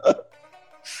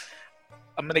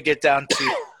 I'm gonna get down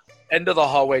to end of the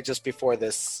hallway just before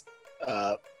this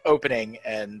opening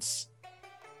and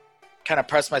kind of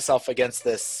press myself against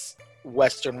this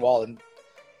western wall and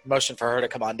motion for her to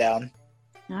come on down.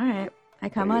 All right, I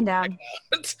come on down.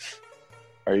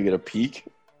 Are you gonna peek?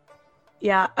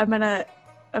 Yeah, I'm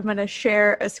gonna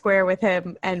share a square with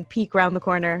him and peek around the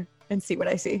corner and see what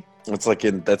I see. It's like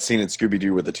in that scene in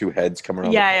Scooby-Doo where the two heads come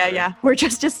around. Yeah. We're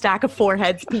just a stack of 4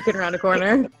 heads peeking around a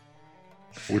corner.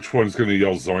 Which one's going to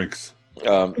yell zoinks?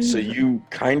 So you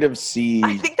kind of see.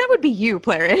 I think that would be you,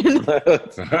 Plarian.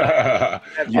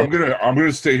 I'm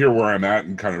gonna stay here where I'm at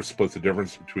and kind of split the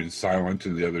difference between Silent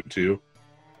and the other two.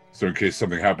 So in case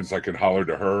something happens, I can holler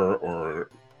to her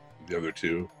or the other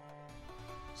two.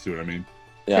 See what I mean?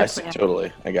 Yeah, I see,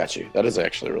 totally. I got you. That is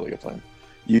actually a really good plan.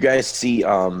 You guys see,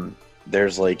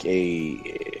 there's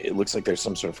it looks like there's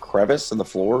some sort of crevice in the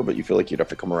floor, but you feel like you'd have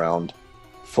to come around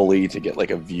fully to get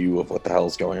a view of what the hell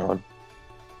is going on.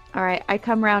 All right, I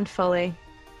come around fully.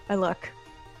 I look.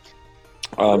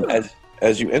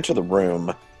 As you enter the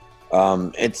room,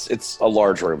 it's a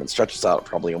large room. It stretches out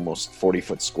probably almost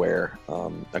 40-foot square.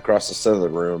 Across the center of the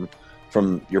room,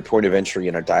 from your point of entry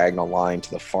in a diagonal line to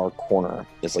the far corner,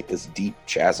 is this deep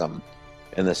chasm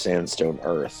in the sandstone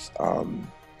earth.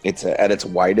 It's at its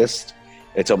widest.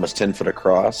 It's almost 10 foot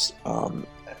across,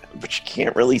 but you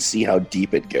can't really see how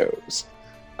deep it goes.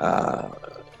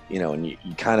 And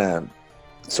you kind of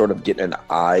sort of get an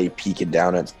eye peeking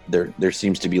down at there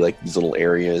seems to be these little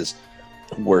areas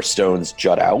where stones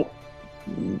jut out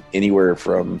anywhere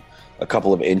from a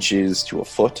couple of inches to a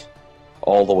foot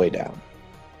all the way down.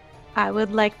 I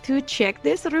would like to check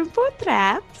this room for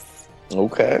traps.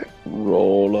 Okay,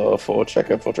 roll for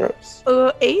check it for traps.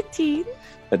 18.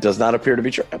 It does not appear to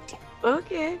be trapped.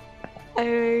 Okay,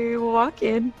 I walk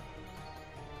in.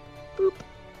 Boop.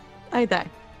 I die.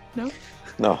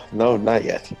 No, not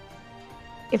yet.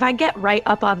 If I get right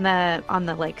up on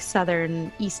the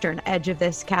southern eastern edge of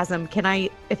this chasm,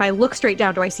 if I look straight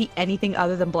down, do I see anything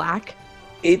other than black?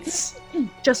 It's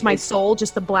just my soul,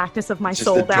 just the blackness of my just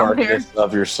soul the down here. darkness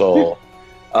of your soul.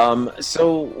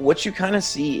 So what you kind of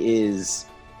see is,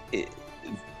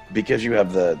 because you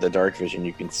have the dark vision,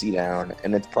 you can see down,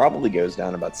 and it probably goes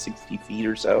down about 60 feet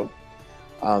or so.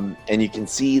 And you can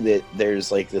see that there's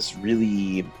this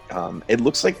really, it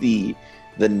looks like the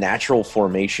natural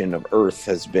formation of Earth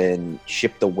has been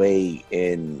shipped away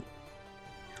in,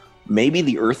 maybe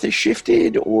the Earth is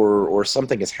shifted or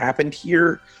something has happened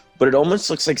here, but it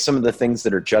almost looks like some of the things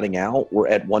that are jutting out were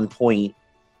at one point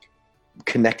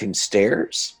connecting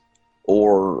stairs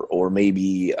or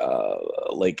maybe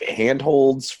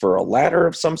handholds for a ladder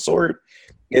of some sort.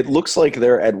 It looks like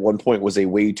there at one point was a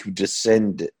way to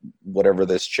descend whatever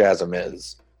this chasm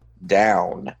is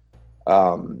down.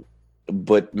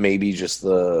 But maybe just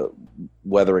the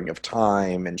weathering of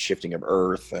time and shifting of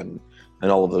Earth and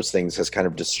all of those things has kind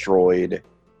of destroyed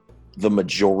the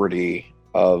majority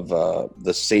of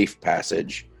the safe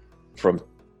passage from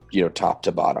top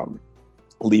to bottom,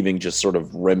 leaving just sort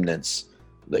of remnants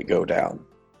that go down.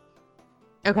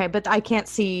 Okay, but I can't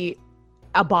see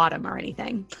a bottom or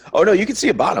anything. Oh no, you can see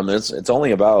a bottom. It's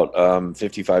only about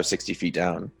 55, 60 feet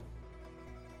down.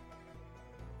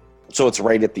 So it's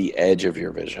right at the edge of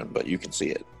your vision, but you can see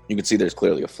it. You can see there's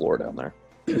clearly a floor down there.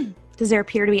 Does there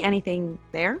appear to be anything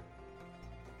there?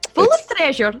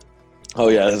 treasure. Oh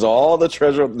yeah, there's all the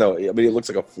treasure. No, I mean it looks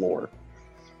like a floor.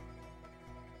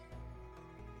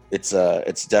 It's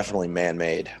definitely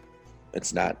man-made.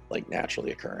 It's not like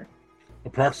naturally occurring.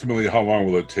 Approximately how long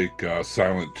will it take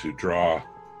Silent to draw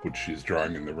what she's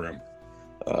drawing in the room?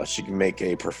 She can make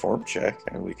a perform check,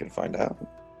 and we can find out.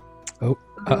 Oh,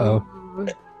 uh-oh.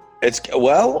 It's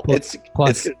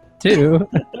Plus 2.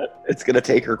 It's gonna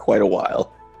take her quite a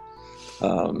while,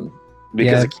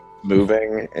 because it keeps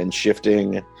moving and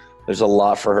shifting. There's a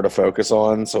lot for her to focus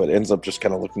on, so it ends up just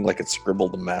kind of looking like it's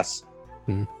scribbled a mess.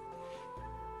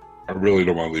 I really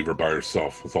don't want to leave her by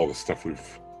herself with all the stuff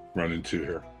we've run into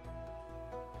here.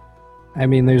 I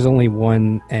mean, there's only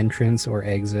one entrance or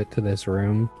exit to this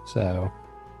room, so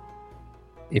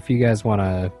if you guys want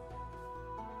to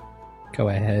go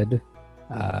ahead,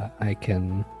 I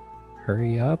can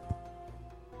hurry up.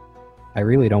 I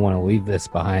really don't want to leave this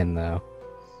behind, though.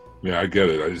 Yeah, I get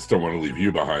it. I just don't want to leave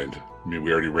you behind. I mean,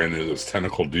 we already ran into those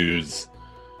tentacle dudes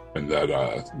and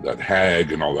that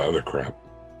hag and all that other crap.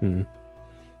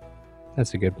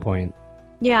 That's a good point.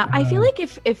 Yeah, I feel like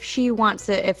if she wants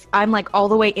to, if I'm like all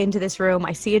the way into this room,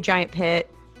 I see a giant pit,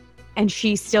 and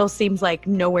she still seems like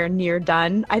nowhere near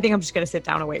done, I think I'm just going to sit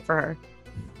down and wait for her.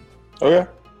 Okay.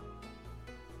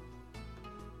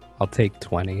 I'll take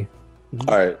 20.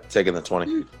 All right, taking the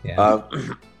 20. Yeah.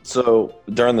 So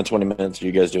during the 20 minutes, are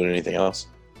you guys doing anything else?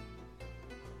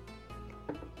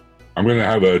 I'm going to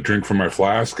have a drink from my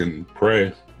flask and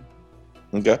pray.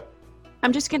 Okay.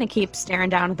 I'm just going to keep staring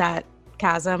down at that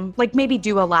chasm, like maybe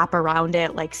do a lap around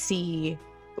it, like see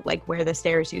like where the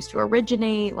stairs used to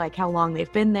originate, like how long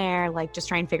they've been there, like just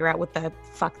try and figure out what the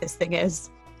fuck this thing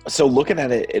is. So looking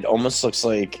at it, it almost looks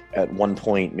like at one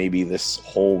point maybe this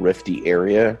whole rifty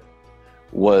area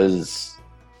was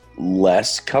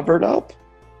less covered up,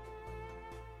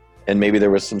 and maybe there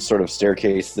was some sort of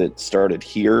staircase that started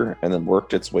here and then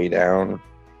worked its way down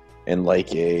in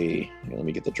like let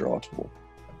me get the draw tool.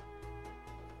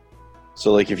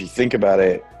 So like if you think about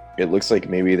it, it looks like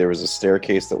maybe there was a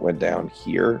staircase that went down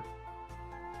here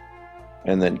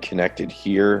and then connected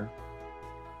here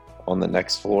on the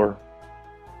next floor,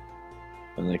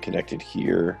 and then connected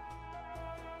here.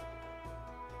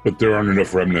 But there aren't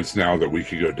enough remnants now that we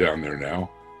could go down there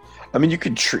now. I mean, you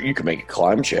could make a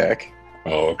climb check.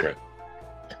 Oh, okay.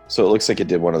 So it looks like it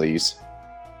did one of these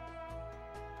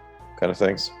kind of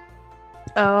things.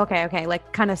 Oh, okay,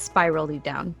 like kind of spiraled you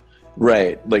down.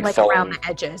 Right, like around the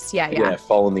edges. Yeah.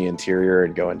 Following the interior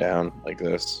and going down like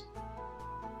this.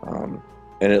 And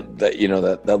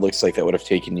that looks like that would have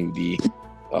taken you the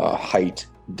height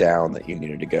down that you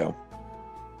needed to go.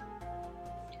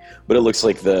 But it looks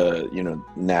like the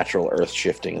natural earth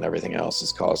shifting and everything else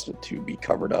has caused it to be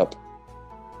covered up.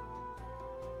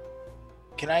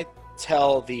 Can I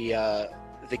tell the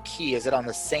key? Is it on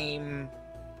the same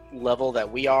level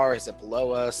that we are? Is it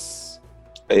below us?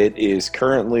 It is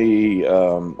currently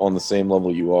on the same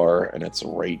level you are, and it's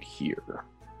right here.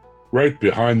 Right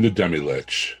behind the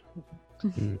demi-lich.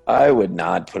 I would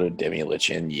not put a demi-lich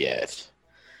in yet.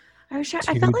 I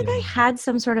felt like I had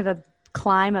some sort of a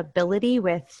climb ability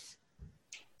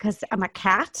because I'm a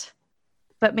cat,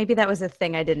 but maybe that was a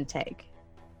thing I didn't take.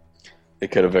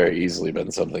 It could have very easily been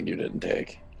something you didn't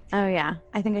take. Oh yeah,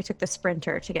 I think I took the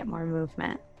sprinter to get more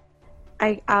movement.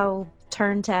 I'll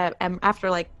turn to after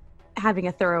like having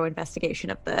a thorough investigation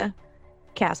of the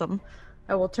chasm.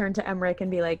 I will turn to Emmerich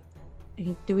and be like,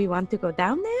 "Do we want to go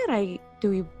down there? Do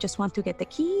we just want to get the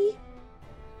key?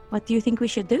 What do you think we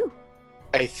should do?"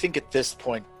 I think at this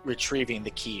point, retrieving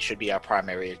the key should be our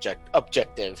primary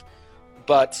objective,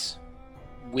 but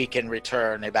we can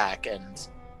return it back and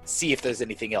see if there's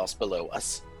anything else below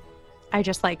us. I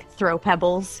just like throw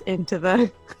pebbles into the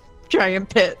giant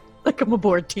pit like I'm a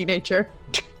bored teenager.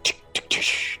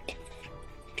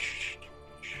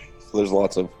 So there's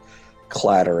lots of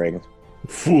clattering.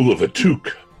 Fool of a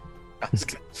toque.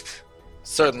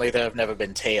 Certainly there have never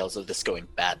been tales of this going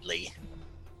badly.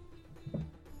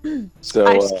 So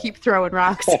I just keep throwing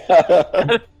rocks.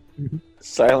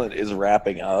 Silent is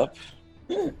wrapping up.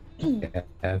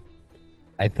 Yeah.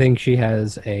 I think she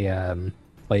has a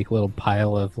little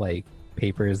pile of like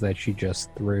papers that she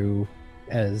just threw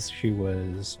as she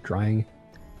was drawing.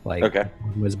 Like Okay.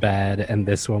 one was bad and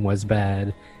this one was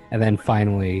bad, and then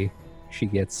finally she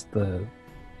gets the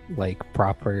like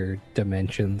proper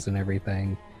dimensions and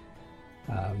everything.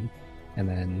 And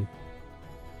then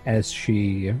as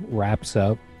she wraps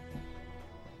up,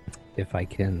 if I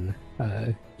can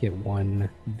get one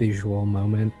visual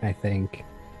moment, I think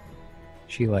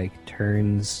she like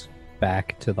turns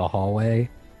back to the hallway,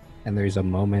 and there's a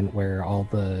moment where all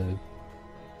the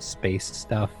space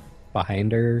stuff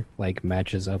behind her like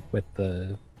matches up with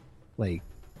the like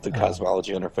The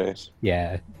cosmology interface.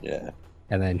 yeah, Yeah,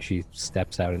 and then she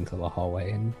steps out into the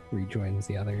hallway and rejoins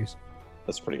the others.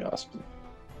 that's pretty awesome.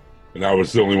 And I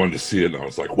was the only one to see it, and I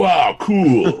was like, wow,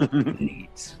 cool.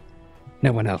 Neat.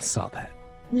 No one else saw that.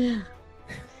 Yeah.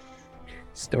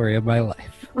 Story of my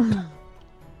life.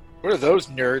 What are those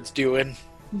nerds doing?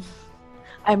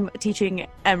 I'm teaching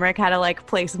Emmerich how to like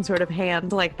play some sort of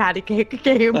hand like patty cake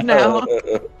game now.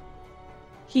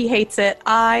 He hates it.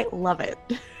 I love it.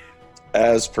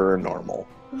 As per normal.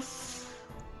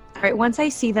 All right, once I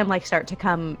see them like start to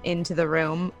come into the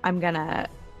room, I'm gonna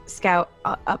scout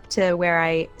up to where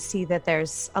I see that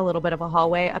there's a little bit of a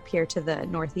hallway up here to the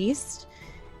northeast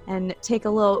and take a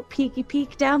little peeky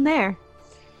peek down there.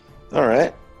 All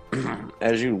right.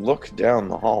 As you look down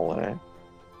the hallway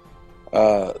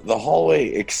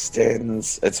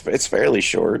extends. It's fairly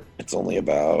short. It's only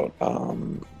about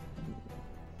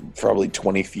probably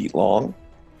 20 feet long,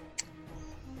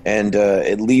 and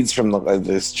it leads from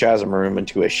this chasm room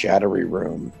into a shadowy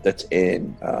room that's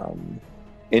in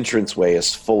entranceway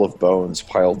is full of bones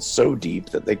piled so deep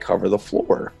that they cover the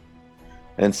floor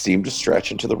and seem to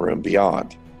stretch into the room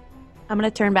beyond. I'm gonna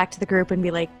turn back to the group and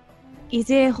be like, is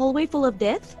a hallway full of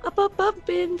death up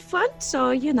in front?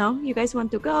 So, you know, you guys want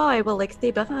to go, I will like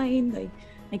stay behind.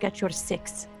 I got your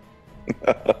 6.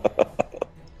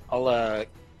 I'll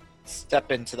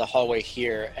step into the hallway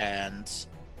here and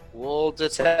we'll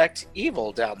detect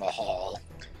evil down the hall.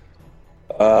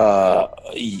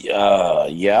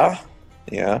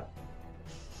 Yeah.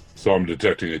 So I'm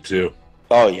detecting it too.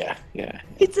 Oh, yeah.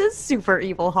 It's a super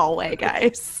evil hallway,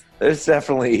 guys. It's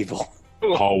definitely evil.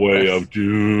 Hallway of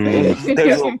Doom.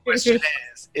 The question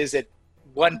is it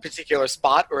one particular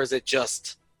spot or is it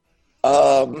just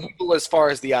evil as far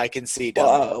as the eye can see? Is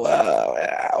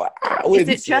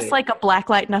it just like a black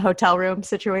light in a hotel room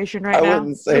situation right now? I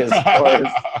wouldn't say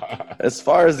as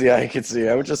far as the eye can see.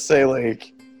 I would just say,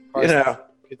 like, you know,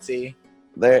 could see.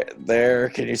 There.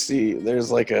 Can you see? There's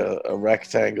like a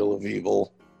rectangle of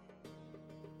evil.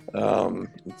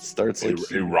 It starts like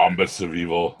a rhombus of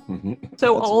evil.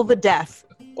 So all the death.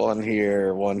 One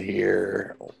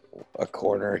here, a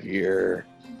corner here,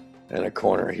 and a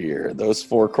corner here. Those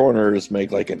 4 corners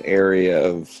make like an area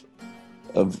of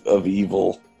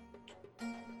evil.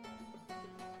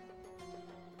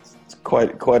 It's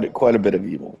quite a bit of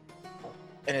evil.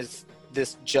 And is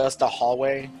this just a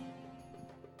hallway?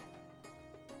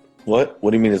 What do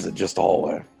you mean? Is it just a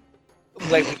hallway?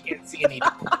 Like we can't see any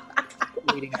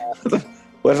leading off.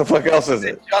 What the fuck else is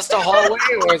it? Just a hallway,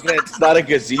 or is it? It's not a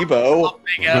gazebo.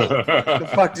 Something else? The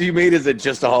fuck do you mean? Is it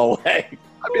just a hallway?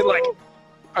 I mean, like,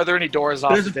 are there any doors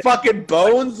off? There's fucking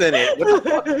bones in it. What the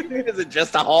fuck do you mean? Is it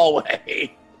just a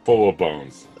hallway? Full of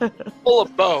bones. Full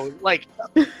of bones. Like,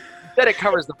 then it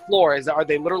covers the floor. Are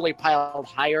they literally piled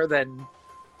higher than?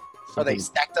 Are they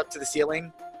stacked up to the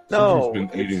ceiling? No,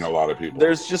 Something's been eating a lot of people.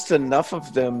 There's just enough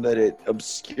of them that it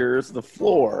obscures the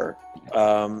floor.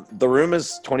 The room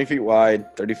is 20 feet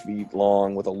wide, 30 feet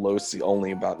long, with a low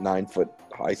only about 9 foot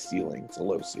high ceiling. It's a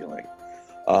low ceiling.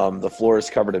 The floor is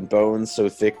covered in bones so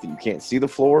thick that you can't see the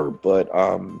floor, but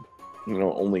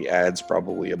only adds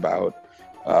probably about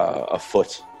a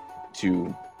foot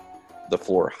to the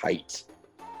floor height.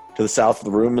 To the south of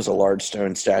the room is a large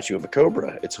stone statue of a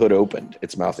cobra. Its hood opened,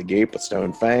 its mouth agape with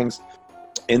stone fangs.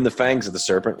 In the fangs of the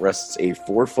serpent rests a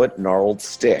 4-foot gnarled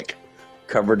stick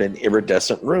covered in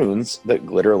iridescent runes that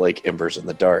glitter like embers in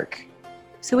the dark.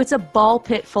 So it's a ball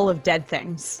pit full of dead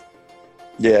things.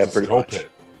 Yeah, pretty Skull much.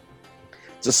 pit.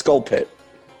 It's a skull pit.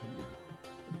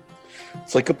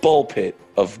 It's like a ball pit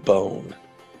of bone.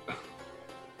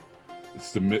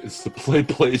 It's the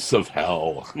place of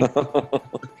hell.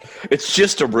 It's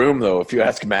just a room, though, if you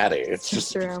ask Maddie. It's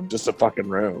Just a room. just a fucking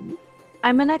room.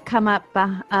 I'm gonna come up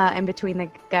in between the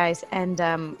guys, and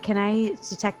can I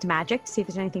detect magic to see if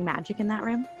there's anything magic in that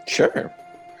room? Sure.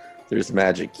 There's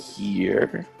magic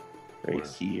here. Right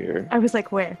here. I was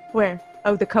like, where?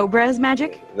 Oh, the cobra is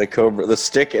magic? The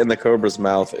stick in the cobra's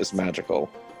mouth is magical.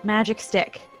 Magic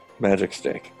stick. Magic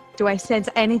stick. Do I sense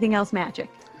anything else magic?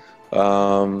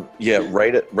 Yeah,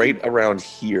 right around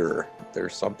here,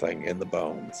 there's something in the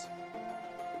bones.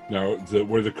 Now,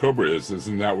 where the cobra is,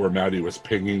 isn't that where Maddie was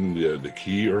pinging the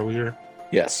key earlier?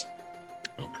 Yes.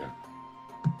 Okay.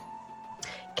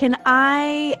 Can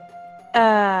I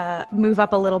move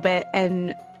up a little bit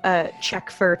and check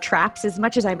for traps as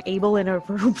much as I'm able in a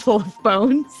room full of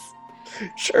bones?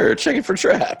 Sure, checking for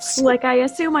traps. Like, I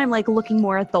assume I'm like looking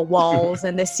more at the walls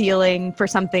and the ceiling for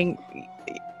something.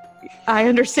 I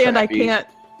understand Trappy. I can't.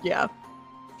 Yeah.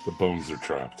 The bones are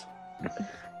trapped.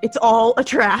 It's all a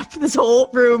trap. This whole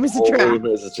room is a trap.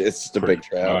 It's just a big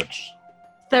trap. Much.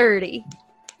 30.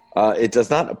 It does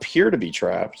not appear to be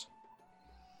trapped.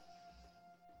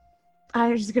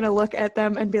 I'm just gonna look at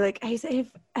them and be like,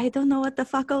 I don't know what the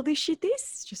fuck all this shit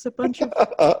is. Just a bunch of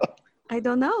I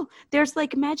don't know. There's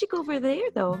like magic over there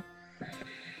though.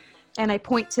 And I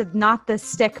point to not the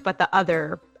stick, but the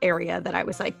other area that I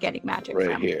was like getting magic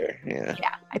Right from. here, yeah.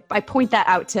 Yeah. I point that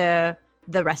out to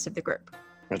the rest of the group.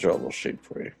 I'll draw a little shape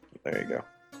for you. There you go.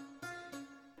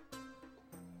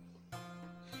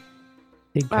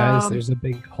 Hey guys, there's a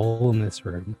big hole in this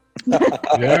room.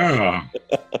 Yeah.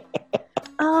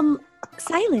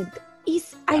 Silent,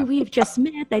 we've just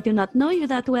met. I do not know you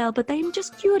that well, but I'm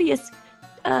just curious.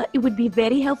 It would be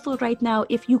very helpful right now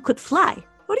if you could fly.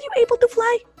 Are you able to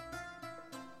fly?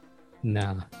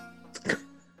 Nah.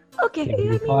 Okay. Can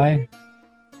you fly?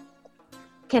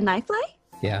 Can I fly?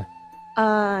 Yeah.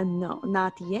 No,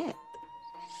 not yet.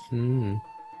 You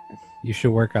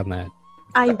should work on that.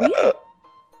 I will.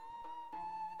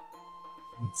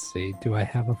 Let's see. Do I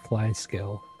have a fly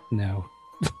skill? No.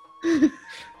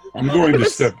 I'm going to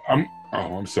step.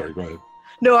 I'm sorry. Go ahead.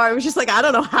 No, I was just like, I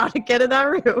don't know how to get in that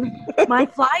room. My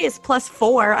fly is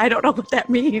 +4. I don't know what that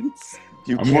means.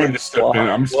 I'm going to step in.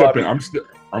 I'm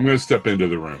going to step into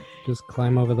the room. Just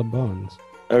climb over the bones.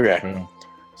 Okay. Yeah.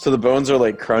 So the bones are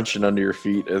like crunching under your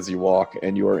feet as you walk,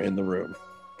 and you are in the room.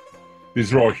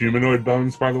 These are all humanoid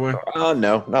bones, by the way.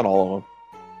 No, not all of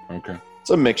them. Okay. It's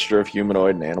a mixture of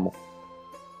humanoid and animal.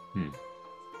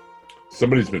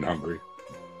 Somebody's been hungry.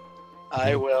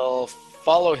 I will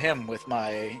follow him with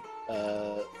my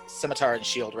scimitar and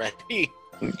shield ready,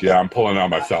 Yeah, I'm pulling out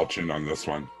my falchion on this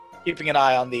one. keeping an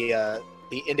eye on the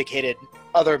indicated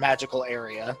other magical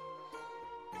area.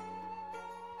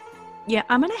 Yeah,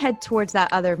 I'm going to head towards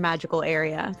that other magical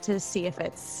area to see if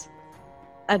it's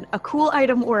a cool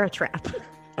item or a trap.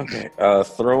 Okay.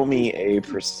 Throw me a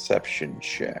perception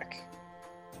check.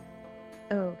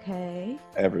 Okay.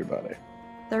 Everybody.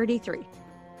 33.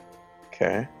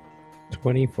 Okay.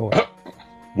 24.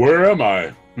 Where am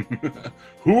I?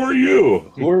 Who are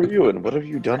you? Who are you and what have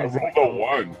you I done? rolled a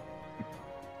 1.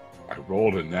 I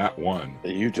rolled a nat 1.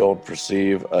 You don't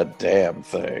perceive a damn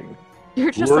thing.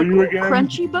 You're just are like you again?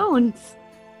 crunchy bones.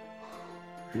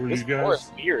 Who are This you floor guys?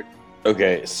 is weird.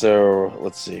 Okay, so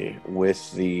let's see.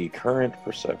 With the current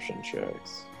perception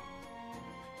checks.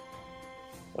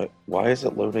 Why is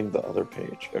it loading the other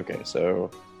page? Okay,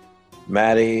 so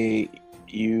Maddie,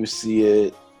 you see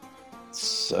it.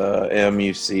 Em,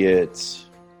 you see it.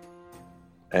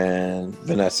 And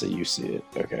Vanessa, you see it.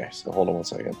 Okay, so hold on one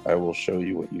second. I will show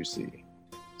you what you see.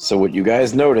 So what you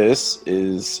guys notice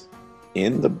is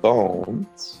in the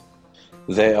bones,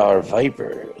 they are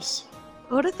vipers.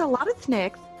 Oh, that's a lot of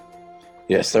snakes.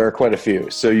 Yes, there are quite a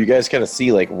few. So you guys kind of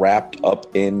see, like, wrapped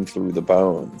up in through the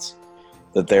bones,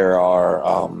 that there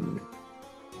are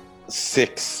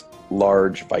 6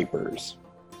 large vipers.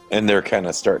 And they're kind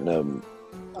of starting to,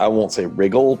 I won't say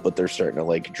wriggle, but they're starting to,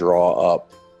 like, draw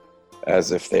up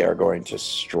as if they are going to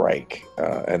strike.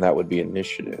 And that would be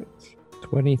initiative.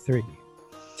 23.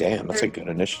 Damn, that's a good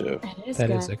initiative. That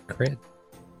is a crit.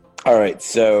 All right,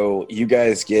 so you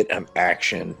guys get an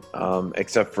action,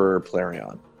 except for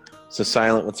Plarion. So,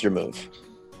 Silent, what's your move?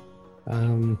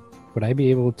 Would I be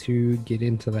able to get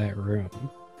into that room?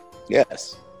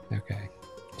 Yes. Okay.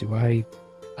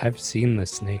 I've seen the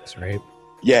snakes, right?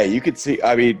 Yeah, you could see.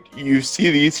 I mean, you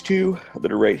see these two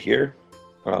that are right here,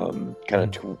 kind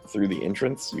of through the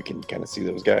entrance. You can kind of see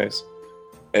those guys,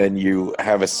 and you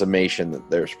have a summation that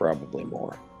there's probably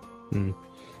more. I'm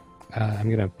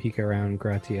gonna peek around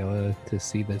Gratiella to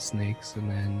see the snakes,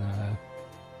 and then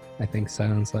I think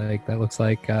Silent's like, that looks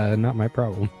like not my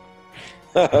problem.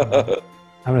 I'm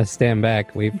gonna stand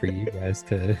back, wait for you guys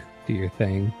to do your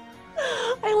thing.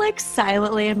 I like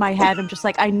silently in my head. I'm just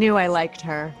like, I knew I liked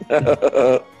her.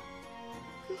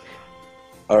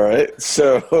 All right,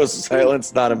 so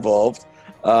Silent's not involved.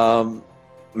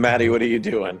 Maddie, what are you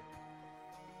doing?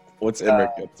 What's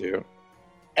Emmerich up to?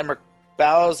 Emmerich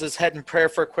bows his head in prayer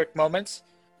for a quick moment.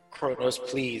 Kronos,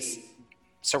 please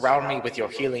surround me with your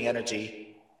healing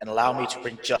energy and allow me to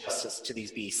bring justice to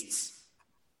these beasts.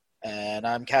 And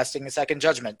I'm casting a second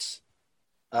judgment.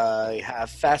 I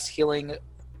have fast healing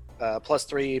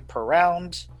 +3 per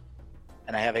round,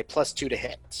 and I have a +2 to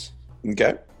hit.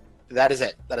 Okay. That is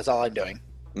it. That is all I'm doing.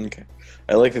 Okay.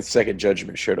 I like that second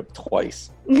judgment showed up twice.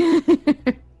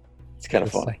 It's kind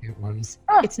of The fun. second one's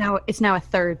It's now a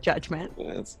third judgment.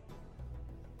 Yes.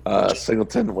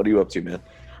 Singleton, what are you up to, man?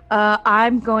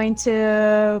 I'm going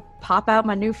to pop out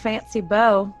my new fancy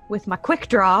bow with my quick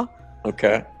draw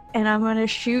Okay. and I'm going to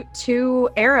shoot 2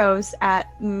 arrows at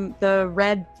the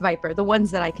red viper, the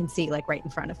ones that I can see, like, right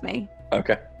in front of me.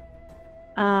 Okay.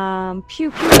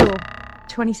 Pew pew.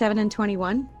 27 and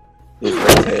 21. Those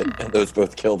both hit, and those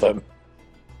both kill them.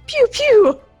 Pew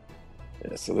pew!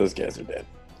 Yeah, so those guys are dead.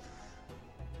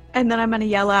 And then I'm going to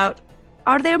yell out,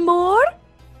 "Are there more?"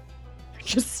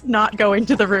 Just not going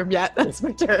to the room yet. That's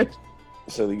my turn.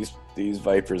 So these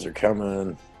vipers are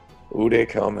coming. Ooh, they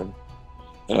coming.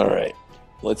 All right.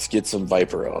 Let's get some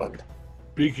viper on.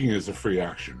 Speaking is a free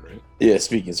action, right? Yeah,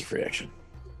 speaking is a free action.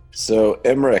 So,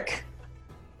 Emmerich,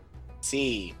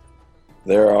 See.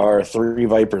 there are 3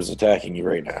 vipers attacking you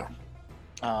right now.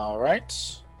 All right.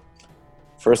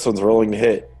 First one's rolling to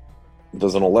hit.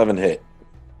 Does an 11 hit.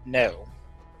 No.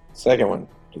 Second one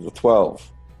does a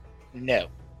 12. No.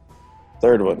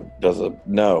 Third one does a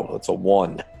no. That's a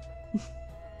 1.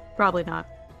 Probably not.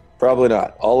 Probably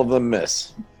not. All of them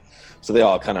miss. So they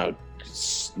all kind of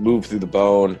move through the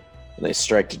bone, and they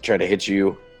strike to try to hit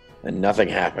you, and nothing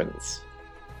happens.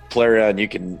 Plarion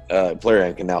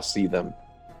can now see them.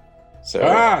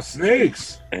 So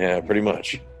snakes! yeah, pretty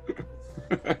much.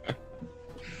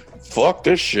 Fuck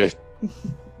this shit.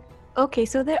 Okay,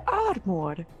 so there are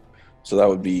more. So that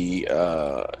would be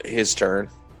his turn.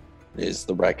 Is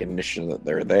the recognition that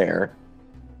they're there.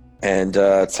 And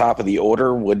top of the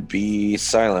order would be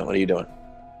Silent. What are you doing?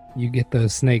 You get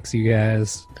those snakes, you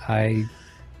guys. I'm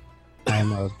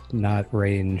a not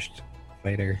ranged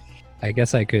fighter. I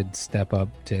guess I could step up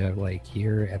to like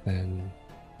here and then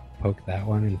poke that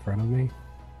one in front of me.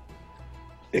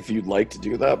 If you'd like to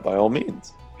do that, by all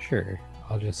means. Sure.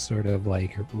 I'll just sort of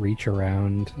like reach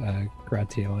around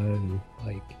Gratiela and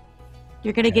like.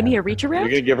 You're going to give me a reach You're around?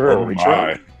 going to give her a reach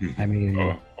around? I mean,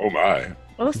 Oh my.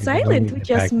 Oh, Silent, we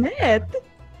just met.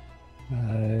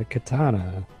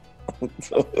 Katana.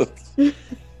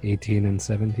 18 and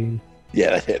 17.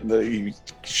 Yeah,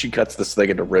 she cuts this thing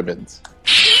into ribbons.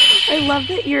 I love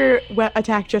that your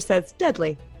attack just says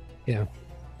deadly. Yeah.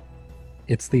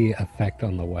 It's the effect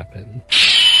on the weapon.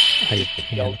 I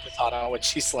Yelled can't. Katana when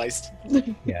she sliced.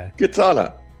 Yeah.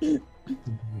 Katana.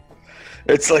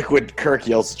 It's like when Kirk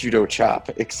yells judo chop,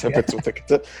 except it's with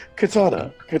a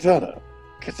katana, katana,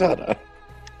 katana.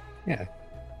 Yeah.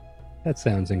 That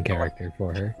sounds in character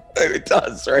for her. It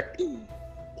does, right?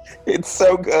 It's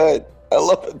so good. I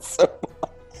love it so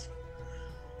much.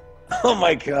 Oh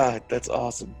my god, that's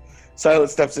awesome. Silent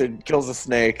steps in, kills a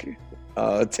snake,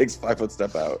 takes a 5-foot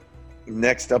step out.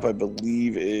 Next up, I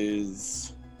believe,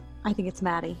 is... I think it's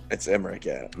Maddie. It's Emmerich,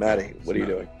 yeah. Maddie, what are you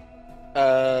doing?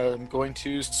 I'm going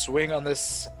to swing on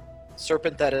this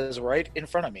serpent that is right in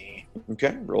front of me.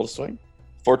 Okay, roll to swing.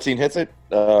 14 hits it.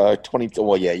 20.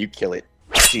 Well, yeah, you kill it.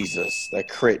 Jesus, that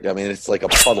crit. I mean, it's like a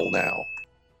puddle now.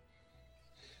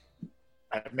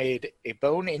 I've made a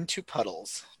bone into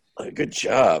puddles. Good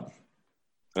job.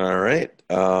 All right.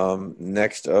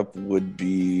 Next up would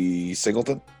be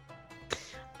Singleton.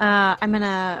 I'm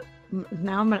gonna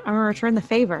return the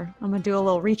favor. I'm gonna do a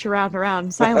little reach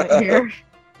around Silent here.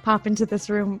 Pop into this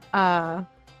room, and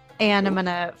I'm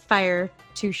gonna fire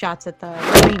 2 shots at the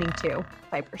remaining 2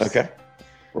 vipers. Okay.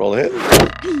 Roll a hit.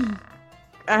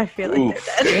 I feel like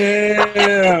they're dead.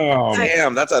 Damn!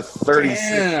 Damn, that's a 36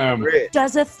 Damn. crit.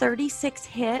 Does a 36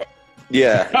 hit?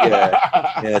 Yeah,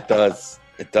 it does.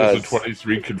 It Does does. the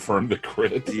 23 confirm the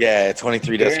crit? Yeah,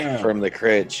 23 does Damn. confirm the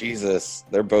crit. Jesus,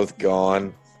 they're both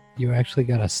gone. You actually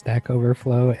got a stack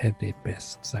overflow and it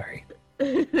missed. Sorry.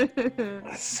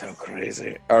 That's so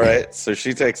crazy. All right, so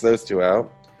she takes those 2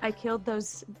 out. I killed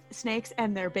those snakes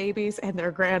and their babies and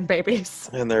their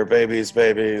grandbabies. And their babies,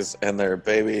 and their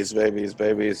babies.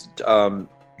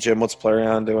 Jim, what's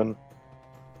Plarion doing?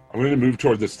 I'm going to move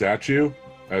toward the statue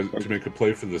to make a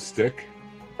play for the stick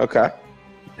Okay.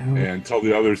 Oh, and tell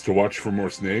the others to watch for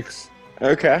more snakes.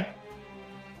 Okay.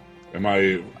 Am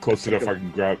I close enough I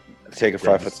can grab? Take a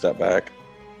 5-foot step back.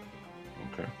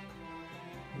 Okay.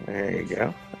 There you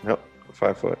go. Nope.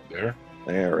 5 foot. There?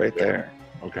 There, right there.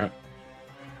 Okay.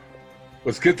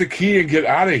 Let's get the key and get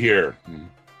out of here.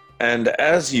 And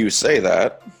as you say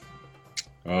that,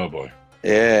 Oh, boy.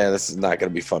 yeah, this is not going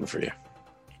to be fun for you.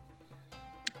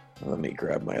 Let me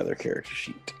grab my other character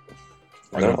sheet.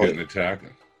 I don't get an attack.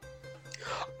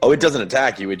 Oh, it doesn't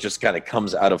attack you. It just kind of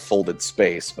comes out of folded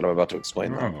space, but I'm about to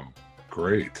explain that. Oh,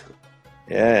 great.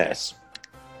 Yes.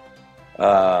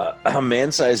 A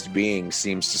man-sized being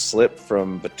seems to slip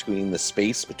from between the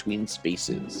space between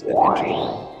spaces and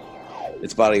enter.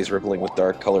 Its body is rippling with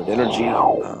dark-colored energy.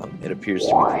 It appears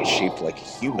to be shaped like a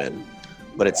human,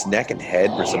 but its neck and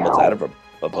head resembles that of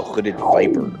a hooded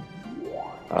viper.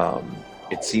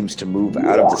 It seems to move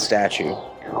out of the statue,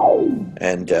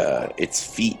 and its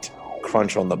feet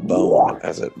crunch on the bone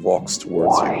as it walks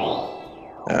towards you.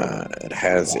 It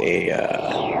has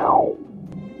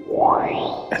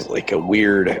like a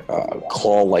weird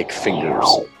claw-like fingers.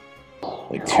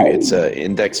 Its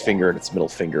index finger and its middle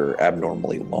finger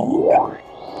abnormally long.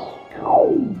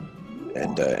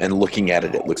 And looking at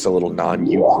it, it looks a little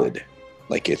non-Euclid,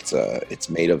 like it's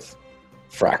made of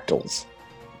fractals.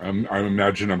 I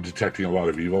imagine I'm detecting a lot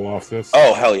of evil off this.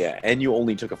 Oh, hell yeah. And you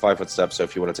only took a 5-foot step, so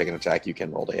if you want to take an attack, you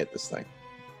can roll to hit this thing.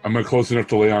 Am I close enough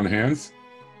to lay on hands?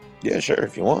 Yeah, sure,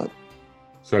 if you want.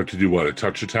 So I have to do what, a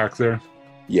touch attack there?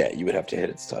 Yeah, you would have to hit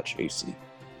its touch, AC.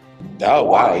 Oh,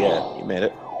 wow, yeah, you made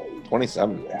it.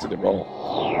 27, that's a good roll.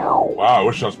 Wow, I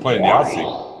wish I was playing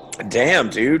Yahtzee. Damn,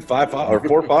 dude, 5-5, or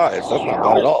 4-5s, that's not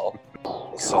bad at all.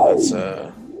 So that's,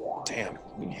 damn,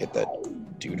 you can hit that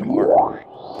dude hard.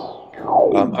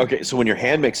 Okay, so when your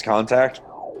hand makes contact,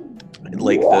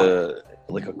 like a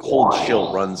cold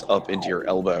chill runs up into your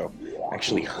elbow.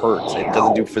 Actually hurts. It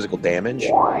doesn't do physical damage,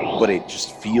 but it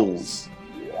just feels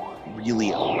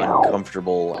really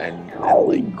uncomfortable and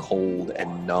like cold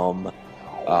and numb.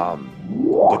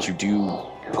 But you do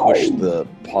push the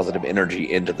positive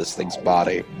energy into this thing's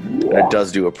body, and it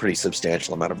does do a pretty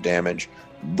substantial amount of damage.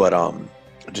 But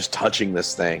just touching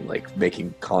this thing, like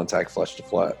making contact flesh to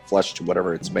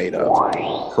whatever it's made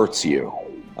of, hurts you.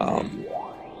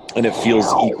 And it feels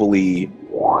equally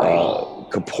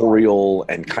corporeal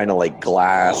and kind of like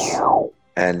glass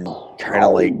and kind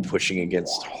of like pushing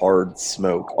against hard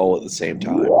smoke all at the same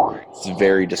time. It's a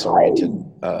very disoriented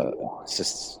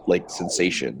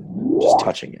sensation just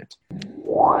touching it.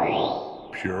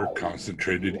 Pure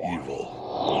concentrated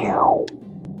evil.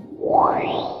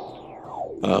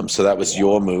 So that was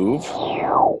your move.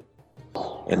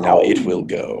 And now it will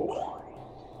go.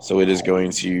 So it is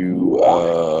going to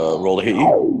roll to hit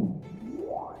you.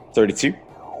 32.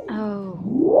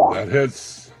 Oh. That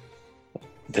hits.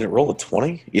 Did it roll a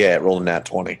 20? Yeah, it rolled a nat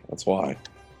 20. That's why.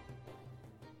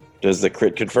 Does the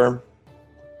crit confirm?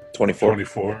 24?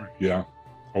 24, yeah.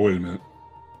 Oh, wait a minute.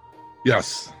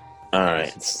 Yes. All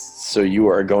right. So you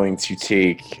are going to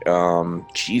take,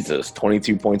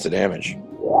 22 points of damage.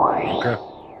 Okay.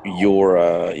 You're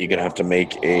gonna have to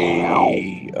make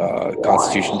a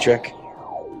Constitution check.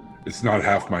 It's not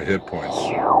half my hit points.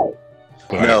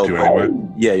 But No, I have to but- anyway.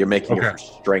 Yeah, you're making Okay. your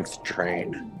strength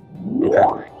train.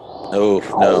 Okay. Oh,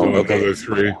 So no. another Okay.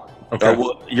 3. Okay.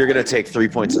 Well, you're gonna take 3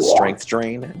 points of strength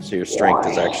drain, so your strength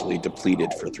is actually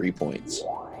depleted for 3 points.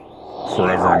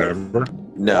 Forever and ever?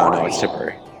 No, it's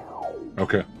temporary.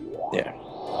 Okay. Yeah.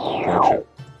 Gotcha.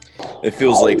 It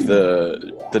feels like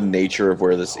the nature of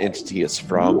where this entity is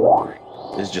from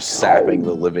is just sapping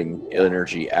the living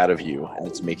energy out of you, and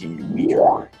it's making you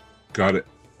weaker. Got it.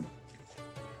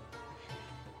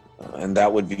 And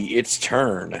that would be its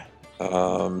turn.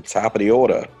 Top of the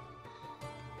order.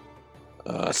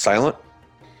 Silent?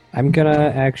 I'm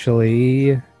gonna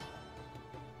actually.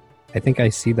 I think I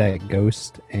see that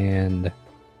ghost, and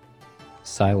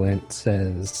Silent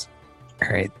says, "All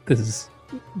right, this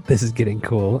is getting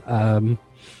cool."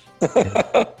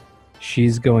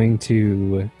 She's going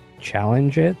to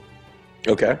challenge it.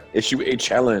 Okay. Issue a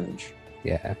challenge.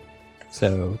 Yeah.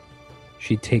 So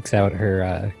she takes out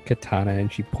her katana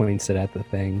and she points it at the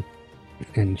thing,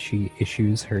 and she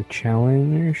issues her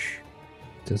challenge.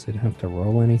 Does it have to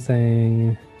roll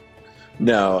anything?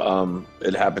 No,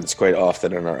 it happens quite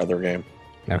often in our other game.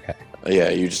 Okay. Yeah,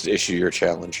 you just issue your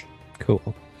challenge. Cool.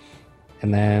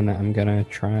 And then I'm gonna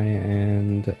try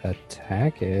and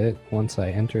attack it once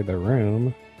I enter the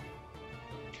room.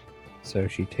 So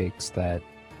she takes that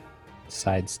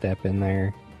sidestep in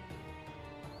there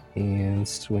and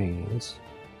swings.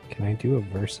 Can I do a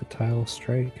versatile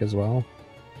strike as well?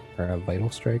 Or a vital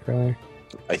strike, rather?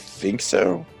 I think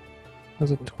so. That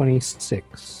was a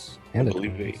 26 and a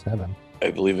believe it. 27.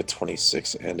 I believe a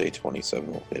 26 and a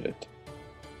 27 will hit it.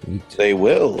 Neat. They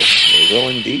will. They will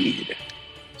indeed.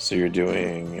 So you're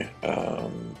doing...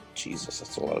 Jesus,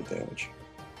 that's a lot of damage.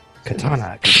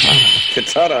 Katana.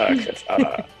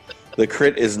 Katana. The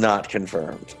crit is not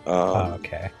confirmed. Oh,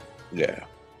 okay. Yeah.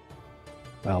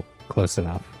 Well, close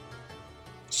enough.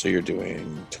 So you're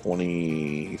doing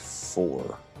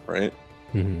 24, right?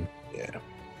 Mm-hmm. Yeah.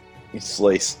 You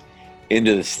slice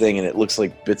into this thing, and it looks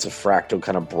like bits of fractal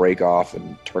kind of break off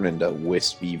and turn into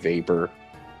wispy vapor.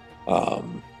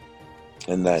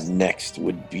 And that next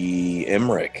would be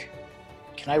Emmerich.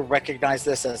 Can I recognize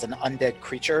this as an undead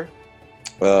creature?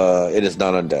 It is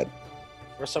not undead.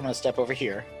 First, I'm going to step over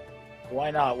here. Why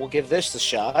not? We'll give this a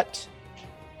shot.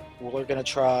 We're going to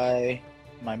try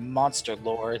my monster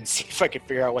lore and see if I can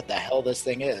figure out what the hell this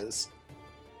thing is.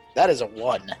 That is a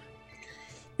 1.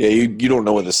 Yeah, you don't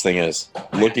know what this thing is.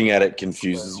 Looking at it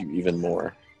confuses you even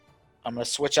more. I'm going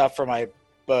to switch out for my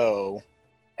bow.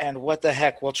 And what the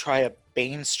heck, we'll try a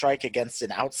Bane Strike against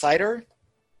an outsider?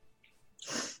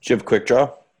 Do you have quick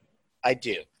draw? I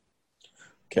do.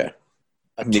 Okay.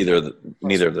 Neither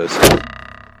of those.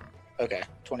 Okay,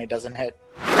 20 doesn't hit.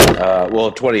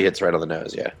 Well, 20 hits right on the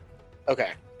nose, yeah.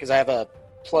 Okay, because I have a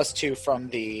 +2 from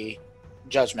the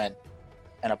Judgment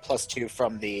and a +2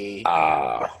 from the...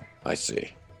 Ah, I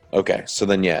see. Okay, so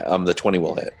then, yeah, the 20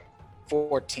 will hit.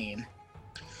 14.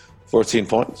 14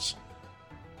 points.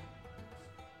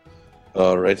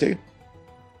 Alrighty.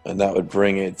 And that would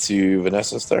bring it to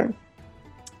Vanessa's turn.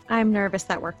 I'm nervous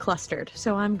that we're clustered,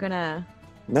 so I'm gonna...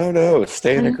 No,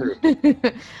 stay in a group.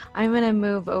 I'm gonna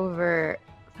move over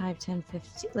 5, 10,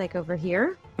 15, like over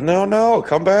here. No,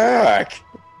 come back.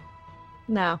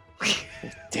 No.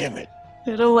 Damn it.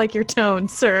 I don't like your tone,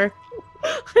 sir.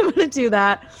 I'm gonna do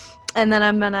that. And then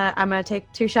I'm gonna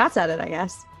take 2 shots at it, I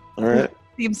guess. Alright.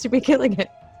 Seems to be killing it.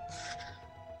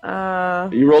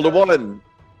 You rolled a 1.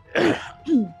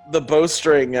 The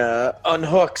bowstring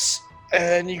unhooks,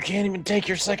 and you can't even take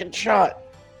your second shot.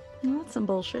 Well, that's some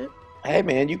bullshit. Hey,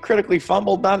 man, you critically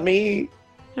fumbled, not me.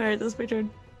 Alright, this is my turn.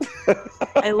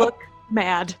 I look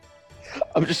mad.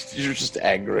 You're just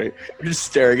angry. You're just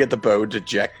staring at the bow,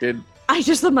 dejected.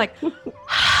 I'm like,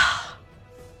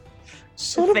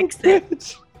 Son of a fix it.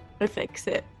 bitch. I fix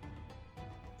it.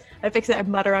 I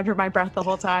mutter under my breath the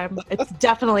whole time. It's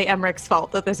definitely Emmerich's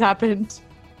fault that this happened.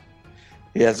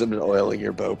 He hasn't been oiling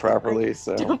your bow properly,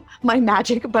 so... My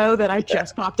magic bow that I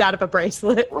just popped out of a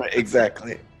bracelet. Right,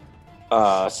 exactly.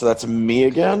 So that's me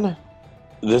again.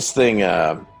 This thing,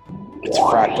 its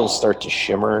fractals start to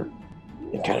shimmer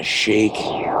and kind of shake.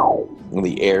 And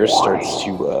the air starts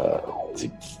to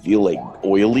feel like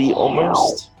oily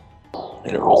almost.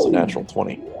 And it rolls a natural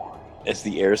 20. As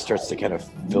the air starts to kind of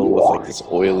fill with like this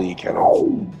oily kind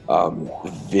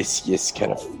of viscous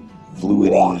kind of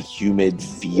fluidy, humid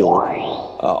feel,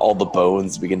 all the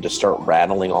bones begin to start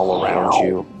rattling all around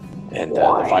you, and the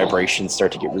vibrations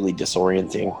start to get really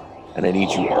disorienting. And I need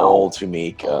you all to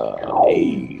make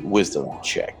a wisdom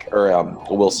check, or a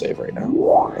will save right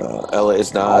now. Ella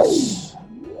is not,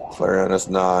 Clarion is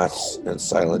not, and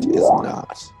Silent is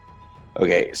not.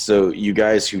 Okay, so you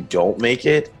guys who don't make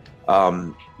it,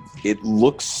 it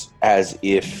looks as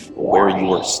if where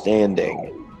you are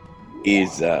standing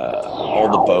is all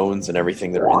the bones and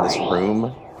everything that are in this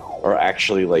room are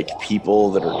actually like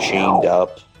people that are chained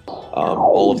up.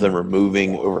 All of them are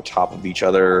moving over top of each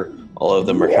other. All of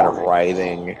them are kind of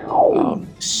writhing,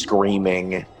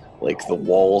 screaming. Like the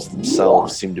walls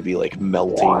themselves seem to be like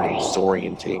melting and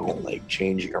disorienting and like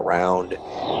changing around.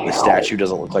 The statue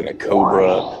doesn't look like a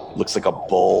cobra; it looks like a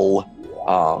bull.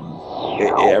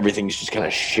 Everything's just kind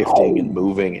of shifting and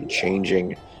moving and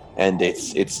changing, and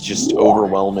it's just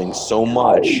overwhelming so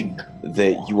much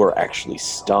that you are actually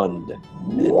stunned and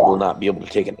will not be able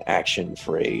to take an action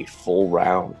for a full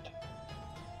round.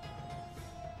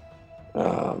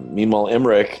 Meanwhile,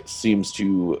 Emmerich seems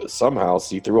to somehow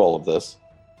see through all of this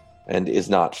and is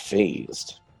not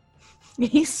phased.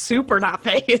 He's super not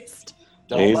phased.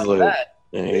 He's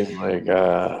like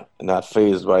not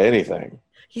phased by anything.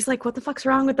 He's like, what the fuck's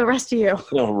wrong with the rest of you?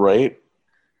 No, right?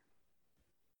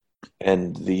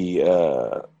 And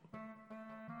the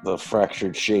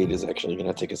fractured shade is actually going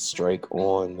to take a strike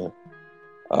on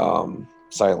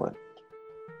Silent.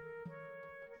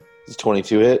 Does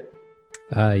 22 hit?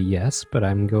 Yes, but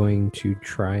I'm going to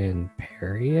try and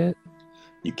parry it.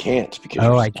 You can't because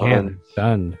Oh, you're I can.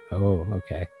 stunned. Stunned. Oh,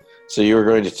 okay. So you are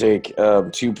going to take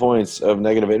 2 points of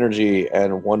negative energy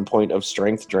and 1 point of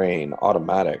strength drain,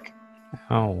 automatic.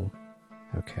 Oh,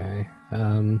 okay.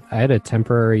 I had a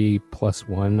temporary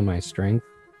 +1 to my strength.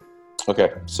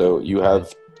 Okay, so you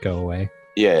have... Go away.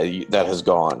 Yeah, that has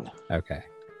gone. Okay.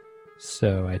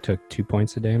 So I took 2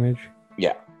 points of damage?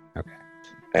 Yeah. Okay.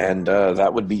 And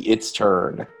that would be its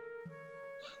turn.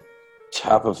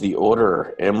 Top of the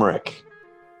order, Emmerich.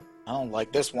 I don't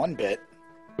like this one bit.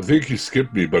 I think you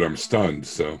skipped me, but I'm stunned,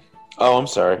 so... Oh, I'm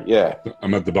sorry. Yeah.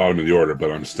 I'm at the bottom of the order,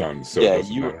 but I'm stunned, so Yeah, it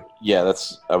doesn't matter. Yeah,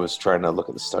 that's... I was trying to look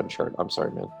at the stun chart. I'm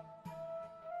sorry, man.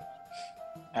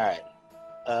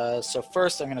 Alright. So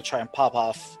first I'm going to try and pop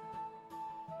off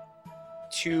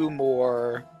 2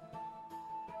 more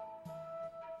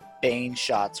Bane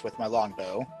shots with my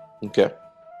longbow. Okay.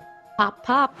 Pop,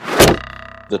 pop.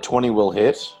 The 20 will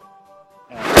hit.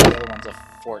 And the other one's a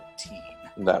 14.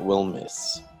 That will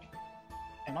miss.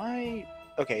 Am I...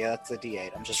 Okay, yeah, that's a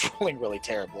D8. I'm just rolling really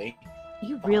terribly.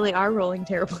 You really are rolling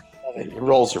terribly. Your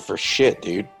rolls are for shit,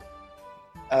 dude.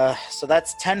 So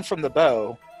that's 10 from the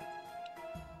bow.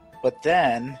 But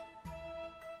then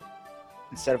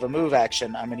instead of a move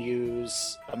action, I'm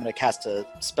going to cast a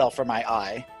spell for my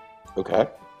eye, Okay.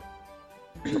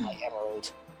 for my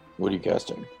emerald. What are you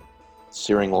casting?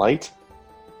 Searing Light?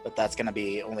 But that's going to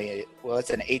be it's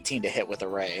an 18 to hit with a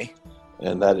ray.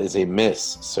 And that is a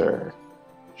miss, sir.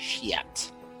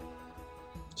 Shit.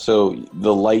 So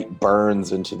the light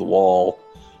burns into the wall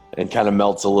and kind of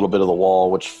melts a little bit of the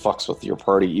wall, which fucks with your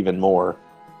party even more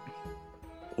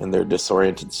in their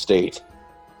disoriented state.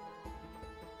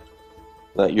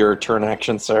 That your turn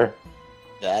action, sir?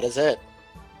 That is it.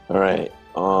 All right.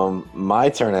 My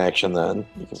turn action then,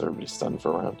 because everybody's stunned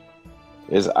for a round,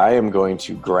 is I am going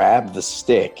to grab the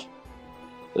stick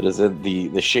that is in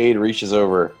the shade reaches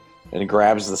over and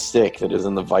grabs the stick that is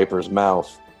in the viper's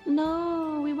mouth,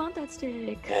 No, we want that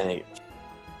stick. and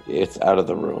it's out of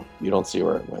the room. You don't see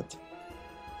where it went.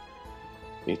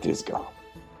 It is gone.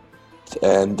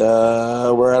 And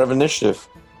we're out of initiative.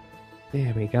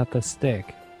 Yeah, we got the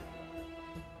stick.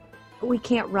 We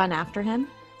can't run after him.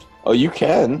 Oh, you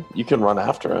can. You can run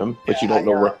after him, but you don't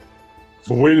know where.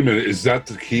 But wait a minute, is that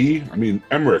the key? I mean,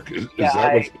 Emmerich, is Yeah,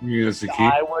 that what's giving us the key?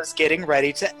 I was getting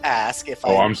ready to ask if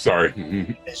Oh, I I'm sorry.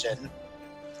 vision.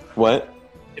 What?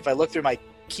 If I look through my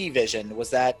key vision,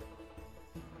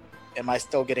 am I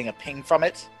still getting a ping from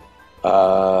it?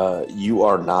 You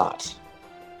are not.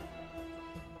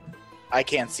 I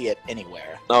can't see it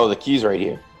anywhere. Oh, the key's right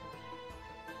here.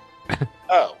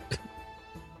 Oh.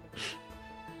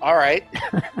 All right.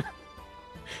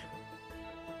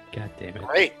 God damn it.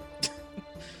 Great.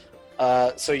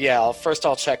 So yeah,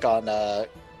 I'll check on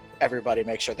everybody,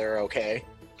 make sure they're okay.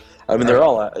 I mean, they're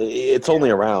all. It's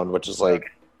only a round, which is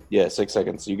like, 6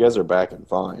 seconds. So you guys are back and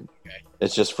fine. Okay.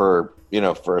 It's just for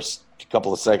for a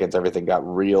couple of seconds, everything got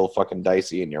real fucking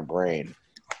dicey in your brain.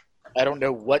 I don't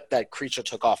know what that creature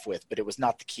took off with, but it was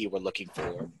not the key we're looking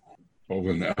for. Well,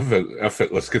 then F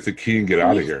it. Let's get the key and get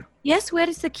out of here. Yes, where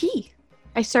is the key?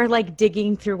 I started like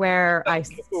digging through where I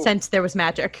sensed there was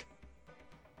magic.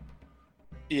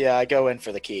 Yeah, I go in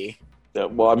for the key.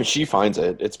 Well, I mean, she finds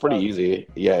it. It's pretty easy.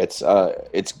 Yeah,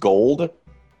 it's gold,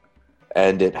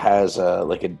 and it has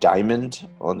like a diamond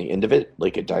on the end of it,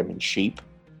 like a diamond shape.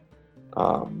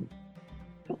 And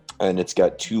it's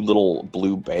got 2 little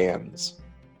blue bands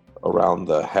around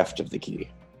the heft of the key.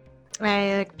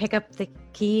 I pick up the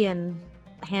key and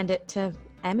hand it to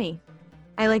Emmy.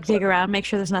 I dig around, make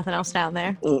sure there's nothing else down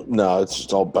there. No, it's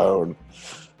just all bone.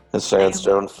 A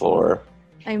sandstone floor.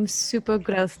 I'm super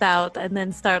grossed out and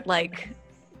then start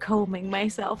combing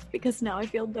myself because now I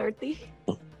feel dirty.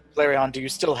 Flareon, do you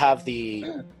still have the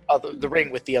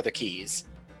ring with the other keys?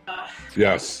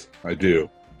 Yes, I do.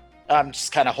 I'm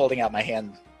just kind of holding out my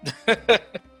hand.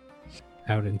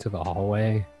 Out into the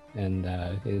hallway and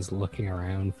is looking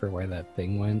around for where that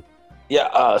thing went.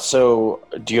 Yeah, so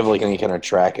do you have any kind of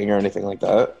tracking or anything like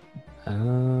that?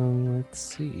 Let's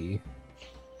see.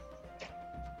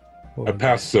 I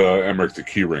passed Emmerich the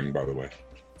key ring, by the way.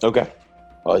 Okay.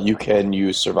 You can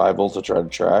use survival to try to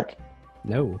track.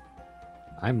 No.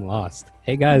 I'm lost.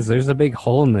 Hey guys, there's a big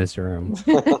hole in this room.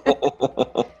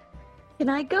 Can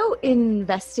I go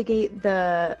investigate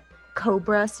the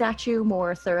Cobra statue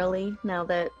more thoroughly now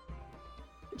that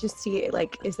just see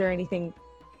is there anything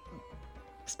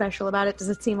special about it? Does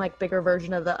it seem like a bigger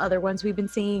version of the other ones we've been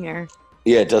seeing, or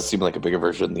Yeah, it does seem like a bigger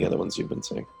version than the other ones you've been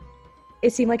seeing.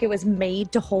 it seemed like it was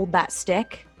made to hold that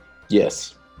stick?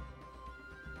 Yes.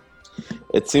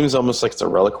 It seems almost like it's a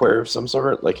reliquary of some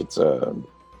sort, like it's a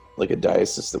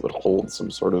diocese that would hold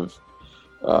some sort of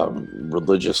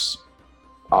religious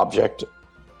object.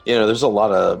 There's a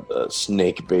lot of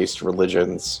snake-based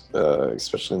religions,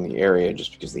 especially in the area,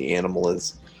 just because the animal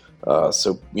is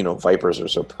vipers are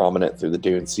so prominent through the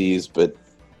Dune Seas, but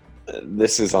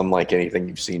this is unlike anything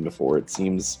you've seen before. It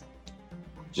seems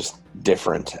just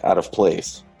different, out of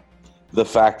place. The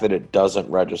fact that it doesn't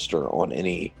register on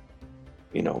any,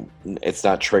 it's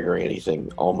not triggering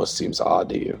anything, almost seems odd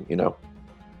to you,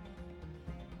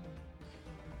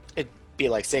 It'd be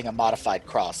like seeing a modified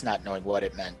cross, not knowing what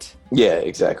it meant. Yeah,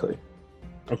 exactly.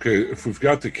 Okay, if we've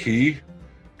got the key,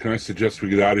 can I suggest we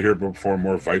get out of here before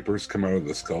more vipers come out of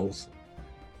the skulls?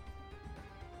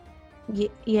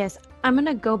 Yes. I'm going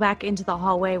to go back into the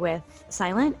hallway with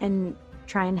Silent and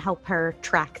try and help her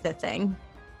track the thing.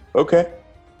 Okay.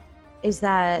 Is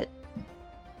that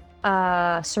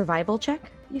a survival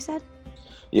check, you said?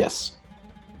 Yes.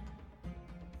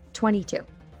 22.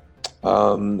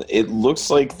 It looks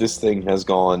like this thing has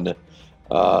gone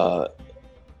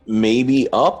maybe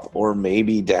up or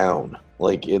maybe down.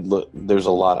 There's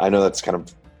a lot. I know that's kind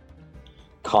of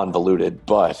convoluted,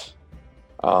 but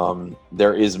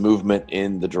there is movement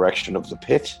in the direction of the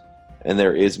pit, and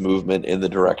there is movement in the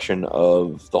direction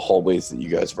of the hallways that you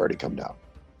guys have already come down.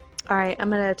 All right, I'm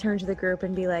gonna turn to the group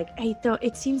and be like, "Hey,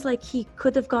 it seems like he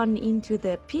could have gone into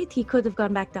the pit. He could have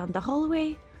gone back down the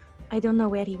hallway. I don't know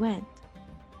where he went.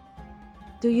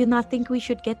 Do you not think we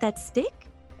should get that stick?"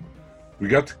 We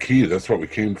got the key. That's what we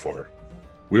came for.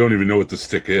 We don't even know what the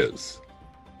stick is.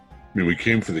 I mean, we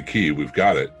came for the key. We've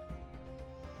got it.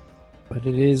 But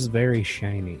it is very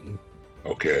shiny.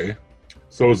 Okay.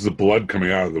 So is the blood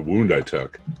coming out of the wound I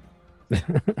took.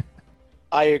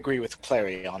 I agree with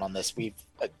Clarion on this. We've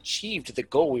achieved the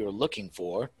goal we were looking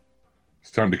for. It's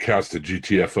time to cast a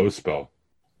GTFO spell.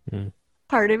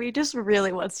 Part of me just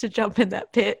really wants to jump in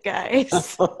that pit,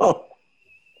 guys.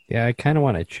 Yeah, I kind of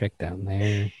want to check down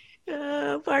there.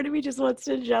 Part of me just wants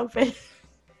to jump in.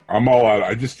 I'm all out.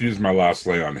 I just used my last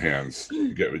lay on hands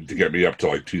to get me up to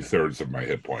like 2/3 of my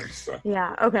hit points. So.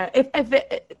 Yeah. Okay.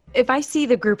 If I see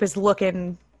the group is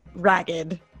looking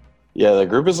ragged. Yeah, the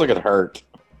group is looking hurt.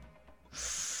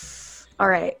 All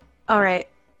right.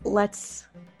 Let's.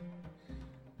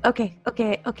 Okay.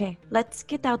 Let's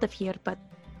get out of here, but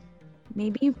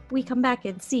maybe we come back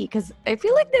and see, because I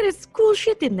feel like there is cool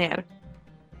shit in there.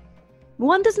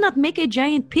 One does not make a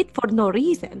giant pit for no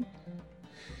reason.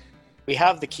 We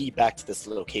have the key back to this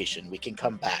location. We can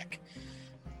come back.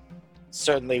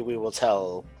 Certainly we will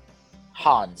tell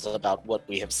Hans about what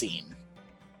we have seen.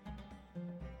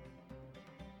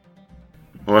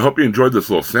 Well, I hope you enjoyed this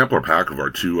little sampler pack of our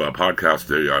two podcasts.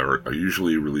 They are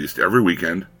usually released every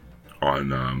weekend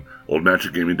on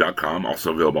oldmagicgaming.com,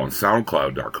 also available on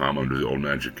soundcloud.com under the Old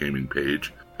Magic Gaming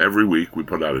page. Every week we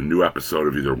put out a new episode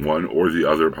of either one or the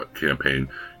other campaign,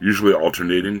 usually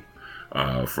alternating.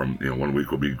 From 1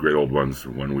 week will be Great Old Ones,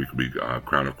 1 week will be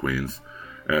Crown of Queens,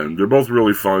 and they're both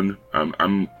really fun.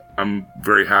 I'm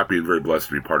very happy and very blessed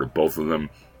to be part of both of them,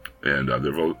 and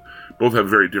they both have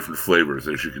very different flavors,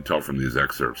 as you can tell from these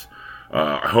excerpts.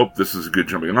 I hope this is a good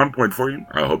jumping on point for you.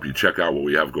 I hope you check out what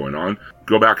we have going on.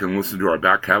 Go back and listen to our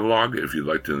back catalog if you'd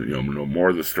like to know more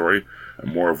of the story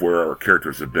and more of where our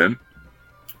characters have been.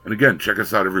 And again, check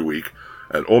us out every week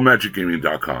at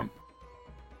oldmagicgaming.com.